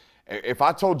 considering if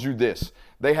I told you this,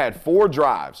 they had 4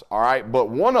 drives, all right, but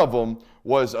one of them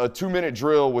was a 2-minute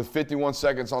drill with 51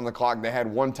 seconds on the clock. They had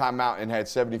 1 timeout and had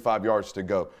 75 yards to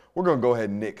go. We're going to go ahead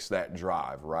and nix that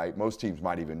drive, right? Most teams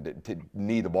might even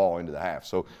knee the ball into the half.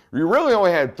 So you really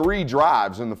only had 3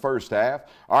 drives in the first half.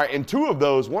 All right, and 2 of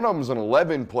those, one of them was an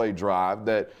 11-play drive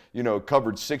that,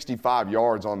 covered 65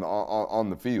 yards on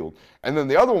the field. And then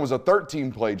the other one was a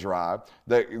 13-play drive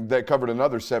that covered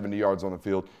another 70 yards on the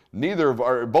field.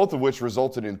 Both of which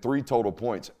resulted in 3 total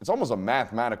points. It's almost a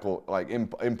mathematical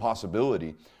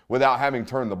impossibility without having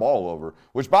turned the ball over,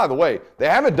 which, by the way, they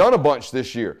haven't done a bunch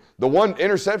this year. The one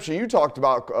interception you talked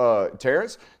about,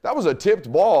 Terrence, that was a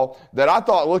tipped ball that I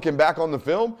thought, looking back on the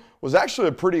film, was actually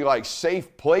a pretty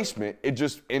safe placement. It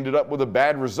just ended up with a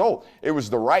bad result. It was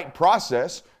the right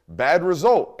process, bad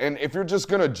result. And if you're just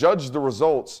going to judge the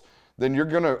results, then you're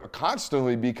going to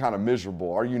constantly be kind of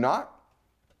miserable, are you not?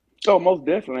 Oh, most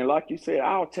definitely. Like you said,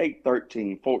 I'll take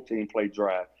 13, 14-play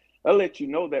drive. I'll let you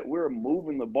know that we're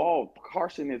moving the ball.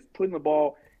 Carson is putting the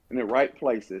ball in the right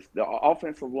places. The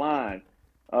offensive line,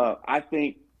 I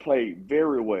think, played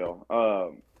very well,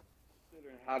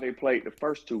 considering how they played the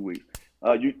first 2 weeks.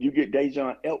 You get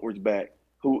Dejon Edwards back,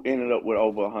 who ended up with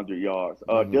over 100 yards.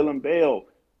 Dylan Bell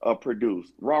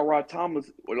produced. Ra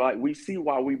Thomas, we see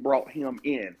why we brought him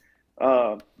in.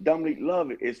 Dominic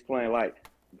Lovett is playing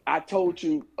I told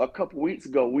you a couple weeks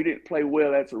ago, we didn't play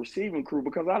well as a receiving crew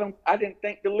because I didn't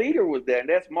think the leader was there. And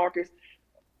that's Marcus.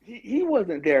 He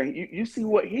wasn't there. You see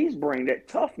what he's bringing, that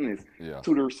toughness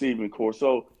to the receiving corps.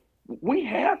 So we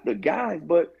have the guys,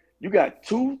 but you got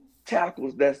 2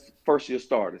 tackles that's first-year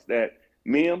starters, that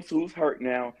Mims, who's hurt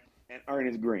now, and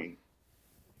Ernest Green.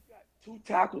 You got 2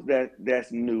 tackles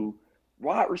that's new,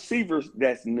 wide receivers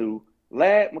that's new.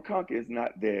 Ladd McConkey is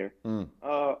not there.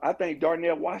 I think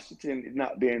Darnell Washington is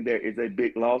not being there is a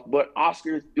big loss, but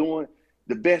Oscar is doing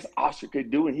the best Oscar could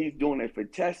do, and he's doing a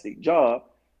fantastic job.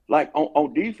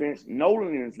 On defense,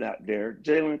 Nolan is not there.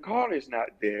 Jalen Carter is not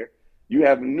there. You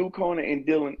have a new corner in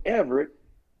Dylan Everett.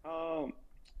 Daniel,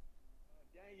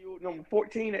 number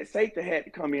 14 at safety had to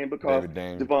come in because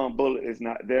Devon Bullock is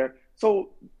not there.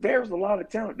 So there's a lot of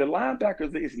talent. The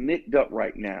linebackers is nicked up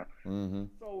right now. Mm-hmm.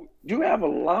 So you have a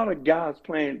lot of guys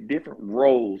playing different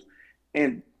roles,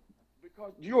 and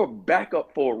because you're a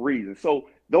backup for a reason. So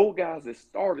those guys are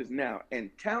starters now, and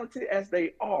talented as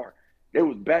they are, they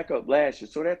was backup last year.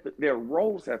 So that their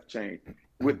roles have changed.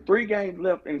 With 3 games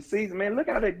left in the season, man, look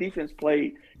how that defense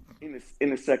played in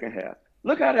the second half.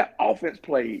 Look how that offense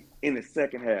played in the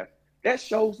second half. That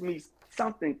shows me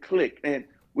something clicked, and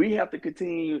we have to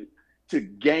continue to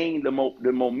gain the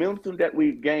momentum that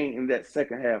we've gained in that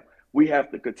second half. We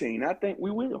have to continue. I think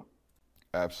we will.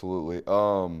 Absolutely.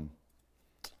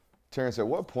 Terrence, at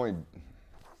what point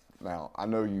 – now, I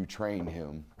know you trained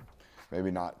him, maybe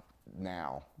not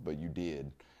now, but you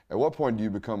did. At what point do you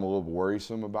become a little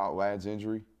worrisome about Ladd's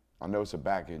injury? I know it's a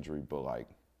back injury, but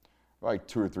like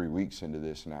 2 or 3 weeks into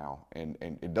this now, and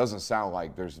it doesn't sound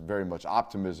like there's very much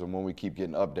optimism when we keep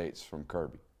getting updates from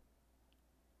Kirby.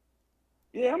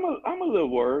 Yeah, I'm a little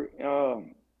worried. It's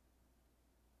been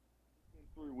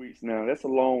 3 weeks now. That's a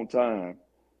long time.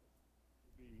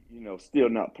 Still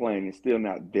not playing and still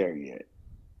not there yet.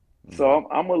 Mm-hmm. So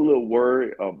I'm a little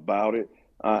worried about it.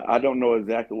 I don't know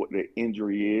exactly what the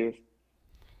injury is,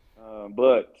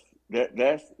 but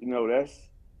that's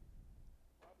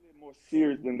probably more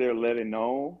serious than they're letting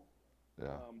on.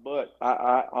 Yeah. But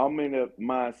I'm in a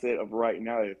mindset of right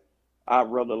now is I'd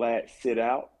rather Ladd sit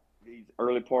out these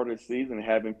early part of the season and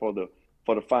have him for the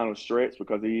final stretch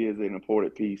because he is an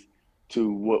important piece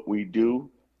to what we do.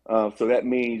 So that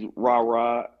means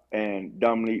Ra and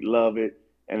Dominique Lovett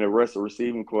and the rest of the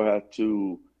receiving corps have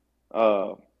to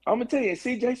I'm gonna tell you,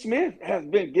 C.J. Smith has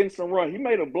been getting some run. He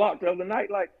made a block the other night.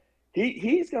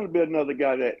 he's going to be another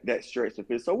guy that stretches the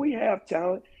field. So we have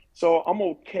talent. So I'm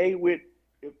okay with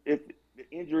if the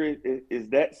injury is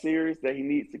that serious that he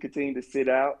needs to continue to sit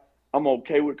out. I'm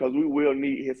okay with it because we will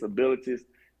need his abilities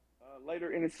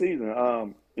later in the season.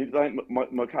 It's like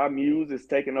Makai Muse is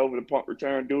taking over the punt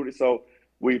return duty. So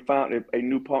we found a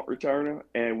new punt returner,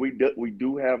 and we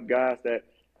do have guys that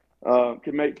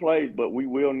can make plays, but we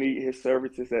will need his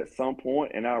services at some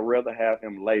point, and I'd rather have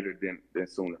him later than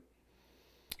sooner.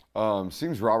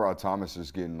 Seems Ra Thomas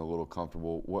is getting a little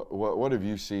comfortable. What have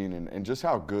you seen, and just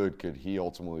how good could he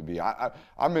ultimately be? I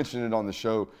mentioned it on the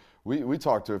show. We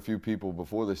talked to a few people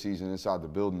before the season inside the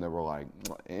building that were like,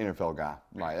 NFL guy.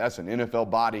 Like, that's an NFL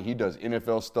body. He does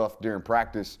NFL stuff during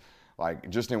practice, like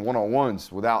just in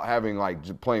one-on-ones without having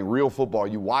like playing real football.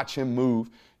 You watch him move.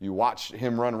 You watch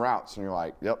him run routes, and you're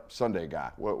like, yep, Sunday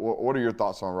guy. What are your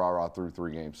thoughts on Ra through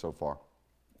 3 games so far?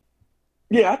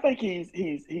 Yeah, I think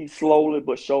he's slowly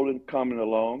but surely coming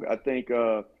along. I think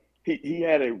he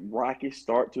had a rocky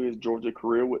start to his Georgia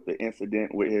career with the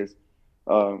incident with his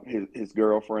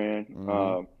girlfriend.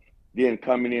 Mm-hmm. Then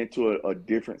coming into a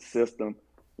different system.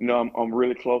 You know, I'm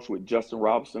really close with Justin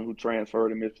Robinson, who transferred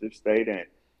to Mississippi State, and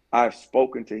I've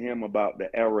spoken to him about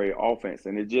the air raid offense,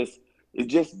 and it's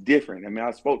just different. I mean,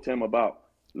 I spoke to him about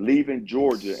leaving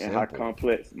Georgia and how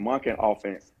complex Monken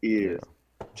offense is. Yeah.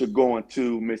 To going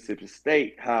to Mississippi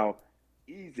State, how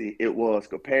easy it was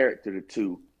compared to the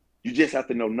two. You just have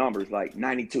to know numbers like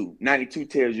 92. 92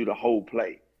 tells you the whole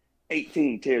play.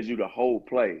 18 tells you the whole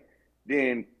play.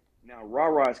 Then now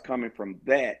Ra is coming from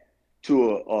that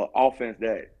to a offense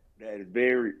that is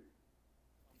very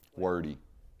wordy.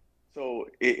 So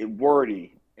it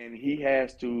wordy, and he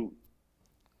has to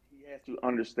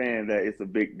understand that it's a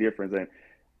big difference.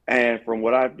 And from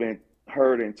what I've been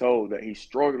heard and told, that he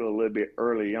struggled a little bit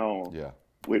early on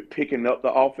with picking up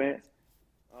the offense.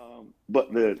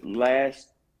 But the last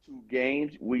 2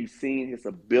 games, we've seen his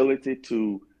ability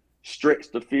to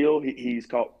stretch the field. He's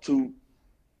caught 2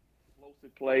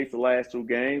 explosive plays the last 2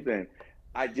 games, and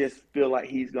I just feel like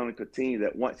he's going to continue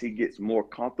that once he gets more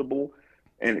comfortable.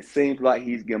 And it seems like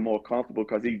he's getting more comfortable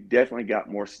because he definitely got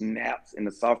more snaps in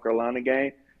the South Carolina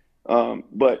game.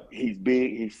 But he's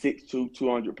big. He's 6'2",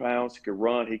 200 pounds. He can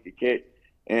run. He can catch.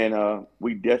 And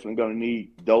we definitely going to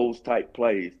need those type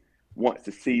plays once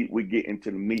we get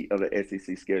into the meat of the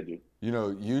SEC schedule. You know,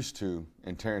 used to,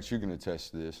 and Terrence, you can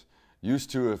attest to this,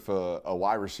 used to if a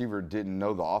wide receiver didn't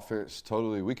know the offense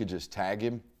totally, we could just tag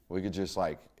him. We could just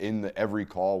like in every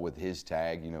call with his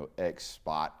tag, you know, X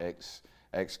spot,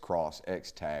 X cross,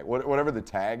 X tag, whatever the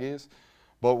tag is.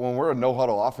 But when we're a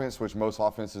no-huddle offense, which most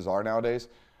offenses are nowadays,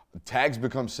 tags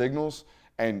become signals,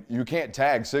 and you can't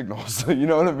tag signals. You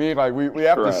know what I mean? Like we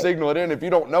have to signal it in. If you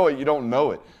don't know it, you don't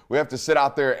know it. We have to sit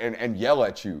out there and yell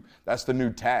at you. That's the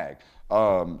new tag.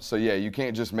 So, yeah, you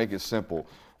can't just make it simple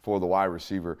for the wide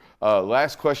receiver.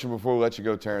 Last question before we let you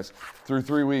go, Terrence. Through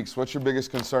 3 weeks, what's your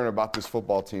biggest concern about this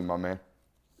football team, my man?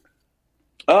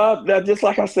 Just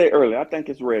like I said earlier, I think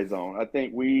it's red zone. I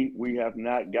think we have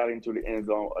not got into the end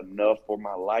zone enough for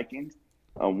my liking.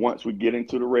 Once we get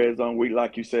into the red zone,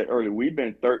 like you said earlier, we've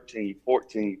been 13,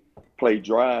 14 play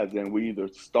drives, and we either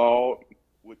stalled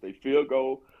with a field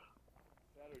goal.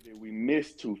 Saturday, we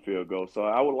missed 2 field goals. So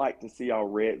I would like to see our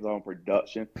red zone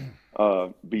production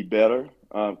be better.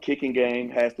 Kicking game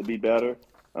has to be better.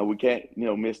 We can't,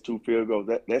 miss 2 field goals.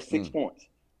 That's 6 points.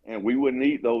 And we would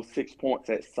need those 6 points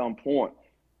at some point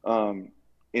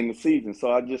in the season. So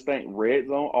I just think red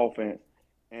zone offense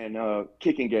and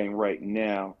kicking game right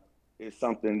now is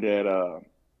something that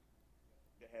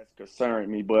has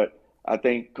concerned me. But I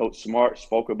think Coach Smart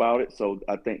spoke about it, so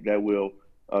I think that will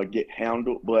get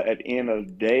handled. But at the end of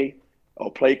the day,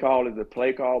 a play call is a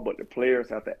play call, but the players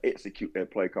have to execute that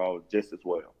play call just as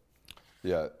well.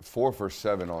 Yeah, 4 for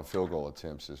 7 on field goal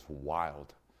attempts is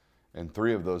wild. And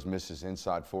 3 of those misses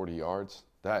inside 40 yards.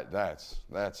 That's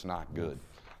not good.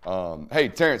 Hey,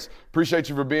 Terrence, appreciate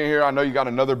you for being here. I know you got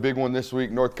another big one this week,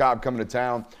 North Cobb coming to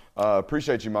town.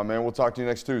 Appreciate you, my man. We'll talk to you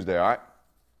next Tuesday, all right?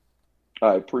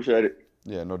 I appreciate it.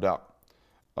 Yeah, no doubt.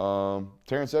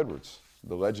 Terrence Edwards,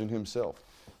 the legend himself.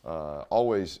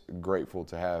 Always grateful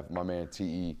to have my man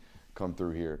T.E. come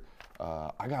through here.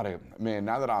 Now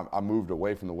that I moved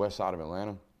away from the west side of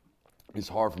Atlanta, it's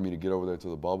hard for me to get over there to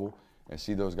the bubble and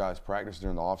see those guys practice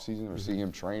during the offseason or see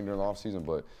him train during the offseason.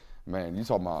 But, man, you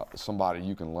talking about somebody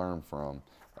you can learn from.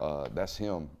 That's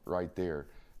him right there.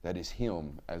 That is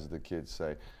him, as the kids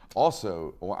say.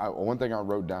 Also, one thing I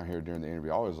wrote down here during the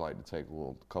interview, I always like to take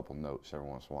a couple notes every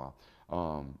once in a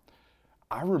while.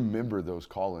 I remember those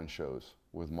call-in shows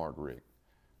with Mark Richt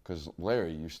because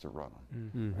Larry used to run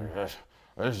them.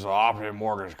 This is the Option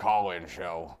Mortgage call-in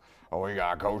show. We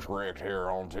got Coach Rick here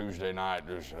on Tuesday night.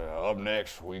 Up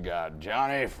next, we got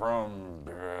Johnny from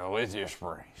Lithia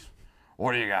Springs.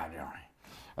 What do you got, Johnny?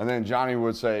 And then Johnny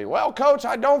would say, well, Coach,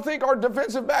 I don't think our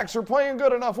defensive backs are playing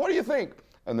good enough. What do you think?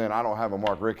 And then I don't have a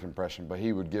Mark Rick impression, but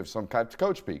he would give some kind of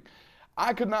coach speak.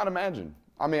 I could not imagine.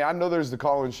 I mean, I know there's the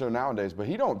call-in show nowadays, but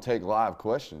he don't take live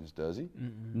questions, does he?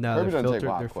 No, Kirby they're doesn't take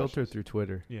live filtered questions. through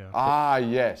Twitter. Yeah. Ah,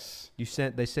 yes. They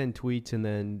send tweets and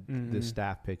then the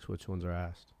staff picks which ones are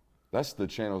asked. That's the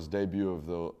channel's debut of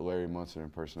the Larry Munson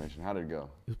impersonation. How did it go?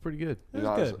 It was pretty good. It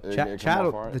was good. It came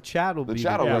off all right? The chat will The be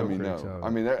chat will the let real me critics know. of it. I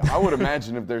mean, I would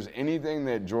imagine if there's anything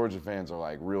that Georgia fans are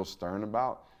like real stern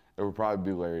about, it would probably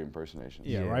be Larry impersonations.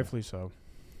 Yeah, rightfully so.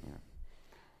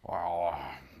 Well,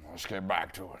 let's get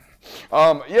back to it.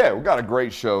 Yeah, we got a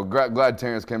great show. Glad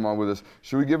Terrence came on with us.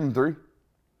 Should we give him 3?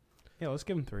 Yeah, let's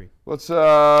give him 3. Let's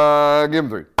give him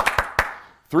 3.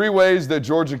 3 ways that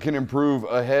Georgia can improve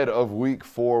ahead of Week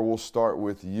 4. We'll start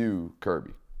with you,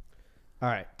 Kirby. All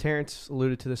right, Terrence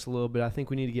alluded to this a little bit. I think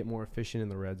we need to get more efficient in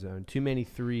the red zone. Too many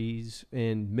threes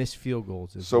and missed field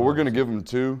goals. So we're going to give them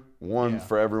 2. 1 Yeah.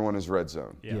 for everyone is red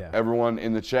zone. Yeah. Everyone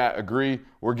in the chat agree.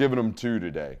 We're giving them 2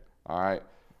 today. All right.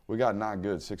 We got not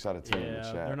good 6 out of 10 in the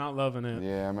chat. They're not loving it.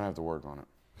 Yeah, I'm gonna have to work on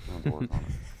it.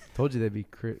 Told you they'd be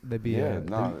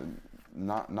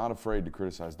Not afraid to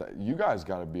criticize that. You guys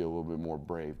got to be a little bit more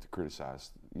brave to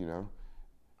criticize. You know,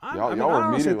 I y'all mean, were I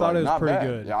honestly immediately thought like, it was not pretty bad.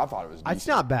 good. Yeah, I thought it was. Decent. It's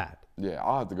not bad. Yeah,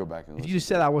 I'll have to go back and If listen. you just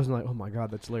said I wasn't like, oh my God,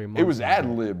 that's Larry Munson. It was ad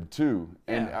lib too,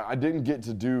 and Yeah. I didn't get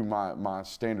to do my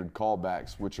standard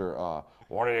callbacks, which are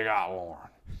What do you got, Lauren?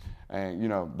 and you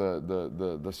know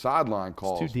the sideline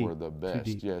calls deep. were the best.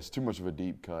 deep. Yeah, it's too much of a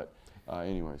deep cut.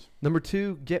 Anyways, Number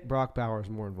 2, get Brock Bowers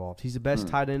more involved. He's the best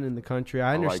tight end in the country.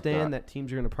 I like understand that. that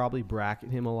teams are going to probably bracket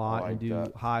him a lot like and do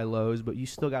that. high lows, but you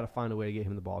still got to find a way to get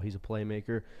him the ball. He's a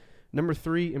playmaker. Number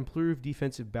 3, improve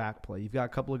defensive back play. You've got a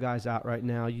couple of guys out right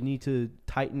now. You need to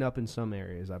tighten up in some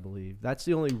areas, I believe. That's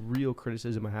the only real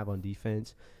criticism I have on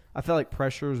defense. I felt like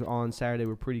pressures on Saturday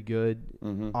were pretty good.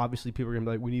 Obviously, people are going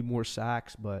to be like, we need more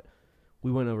sacks, but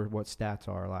we went over what stats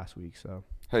are last week. So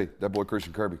hey, that boy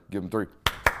Christian Kirby, give him 3.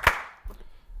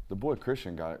 The boy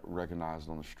Christian got recognized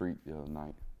on the street the other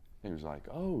night. He was like,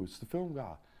 "Oh, it's the film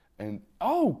guy," and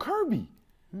 "Oh, Kirby,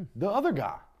 the other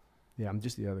guy." yeah, I'm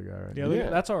just the other guy right Yeah, now. Yeah.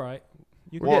 that's all right.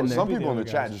 You can Well, be some the people in the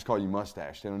other chat guys. just call you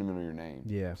Mustache. They don't even know your name.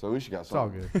 Yeah. So at least you got It's all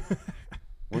something. good.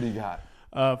 What do you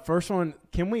got? First one,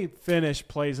 can we finish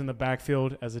plays in the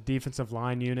backfield as a defensive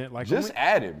line unit? Like Just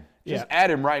add him. Just Yeah. add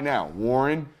him right now.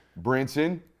 Warren,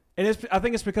 Brinson. And I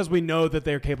think it's because we know that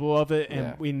they're capable of it, and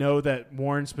Yeah. we know that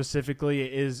Warren specifically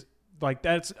is like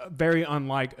that's very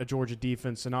unlike a Georgia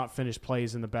defense to not finish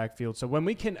plays in the backfield. So when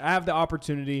we can have the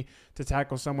opportunity to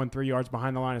tackle someone 3 yards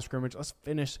behind the line of scrimmage, let's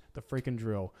finish the freaking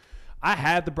drill. I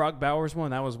had the Brock Bowers one;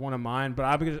 that was one of mine. But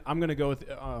I'm going to go with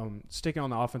sticking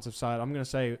on the offensive side. I'm going to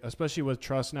say, especially with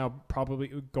Truss now probably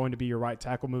going to be your right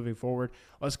tackle moving forward,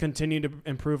 let's continue to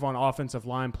improve on offensive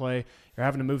line play. You're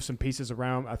having to move some pieces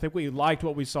around. I think we liked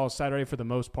what we saw Saturday for the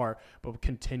most part, but we'll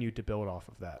continue to build off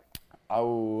of that.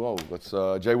 Let's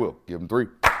Jay Will, give him 3.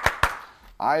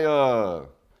 I've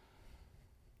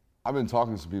been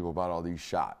talking to some people about all these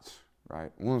shots,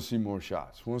 right? We want to see more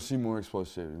shots. We want to see more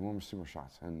explosivity. We want to see more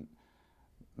shots. And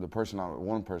one person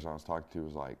I was talking to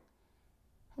was like,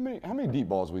 how many deep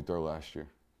balls we throw last year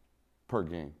per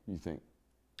game, you think?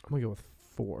 I'm going to go with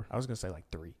 4. I was going to say like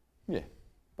 3. Yeah,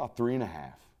 about 3.5.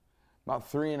 About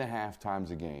 3.5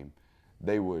 times a game,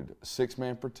 they would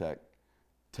 6-man protect,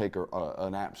 take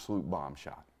an absolute bomb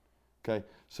shot. Okay,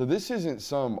 so this isn't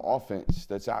some offense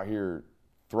that's out here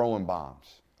throwing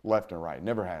bombs left and right.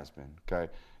 Never has been.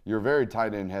 Okay, you're very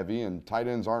tight end heavy, and tight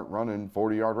ends aren't running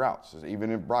 40-yard routes.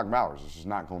 Even if Brock Bowers is just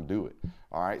not going to do it.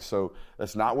 All right, so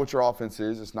that's not what your offense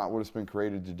is. It's not what it's been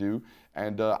created to do.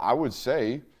 And I would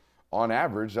say, on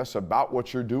average, that's about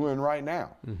what you're doing right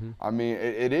now. I mean,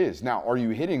 it is. Now, are you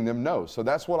hitting them? No. So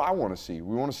that's what I want to see.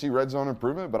 We want to see red zone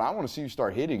improvement, but I want to see you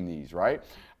start hitting these, right?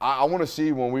 I want to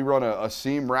see when we run a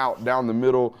seam route down the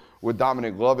middle with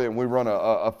Dominic Lovett and we run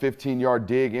a 15-yard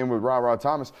dig in with Ra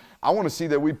Thomas, I want to see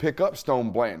that we pick up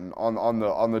Stone Blanton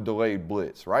on the delayed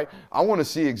blitz, right? I want to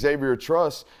see Xavier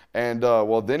Truss and,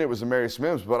 then it was Amarius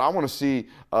Mims, but I want to see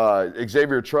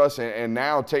Xavier Truss and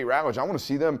now Tate Ratledge. I want to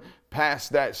see them pass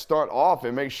that stunt off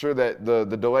and make sure that the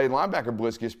delayed linebacker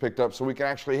blitz gets picked up so we can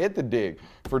actually hit the dig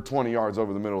for 20 yards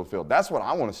over the middle of the field. That's what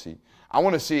I want to see. I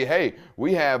want to see, hey,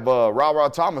 we have Ra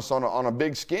Thomas on a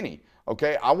big skinny.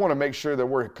 Okay, I want to make sure that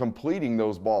we're completing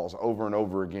those balls over and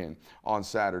over again on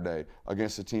Saturday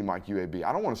against a team like UAB.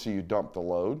 I don't want to see you dump the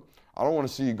load. I don't want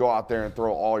to see you go out there and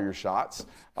throw all your shots.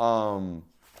 Man,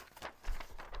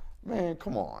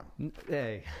 come on.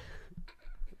 Hey.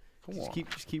 Come on.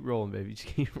 Just keep rolling, baby. Just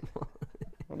keep rolling. I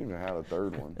don't even have a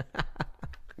third one.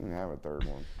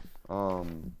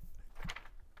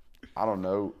 I don't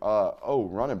know.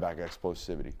 Running back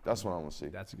explosivity. That's what I want to see.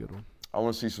 That's a good one. I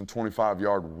want to see some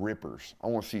 25-yard rippers. I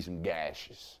want to see some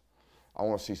gashes. I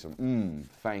want to see some,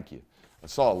 thank you. I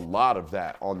saw a lot of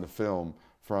that on the film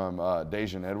from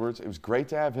Dejan Edwards. It was great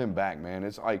to have him back, man.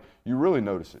 It's like, you really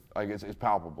notice it. Like, it's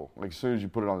palpable. Like, as soon as you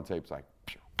put it on the tape, it's like,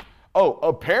 pew. Oh,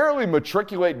 apparently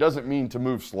matriculate doesn't mean to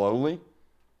move slowly.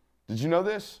 Did you know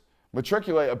this?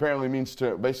 Matriculate apparently means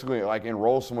to basically, like,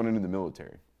 enroll someone into the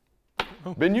military.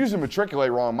 Been using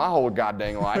matriculate wrong my whole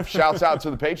goddamn life. Shouts out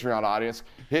to the Patreon audience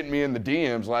hitting me in the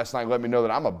DMs last night, let me know that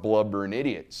I'm a blubbering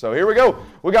idiot. So here we go.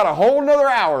 We got a whole nother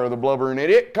hour of the blubbering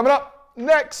idiot coming up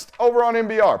next over on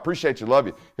MBR. Appreciate you. Love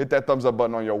you. Hit that thumbs up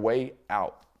button on your way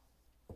out.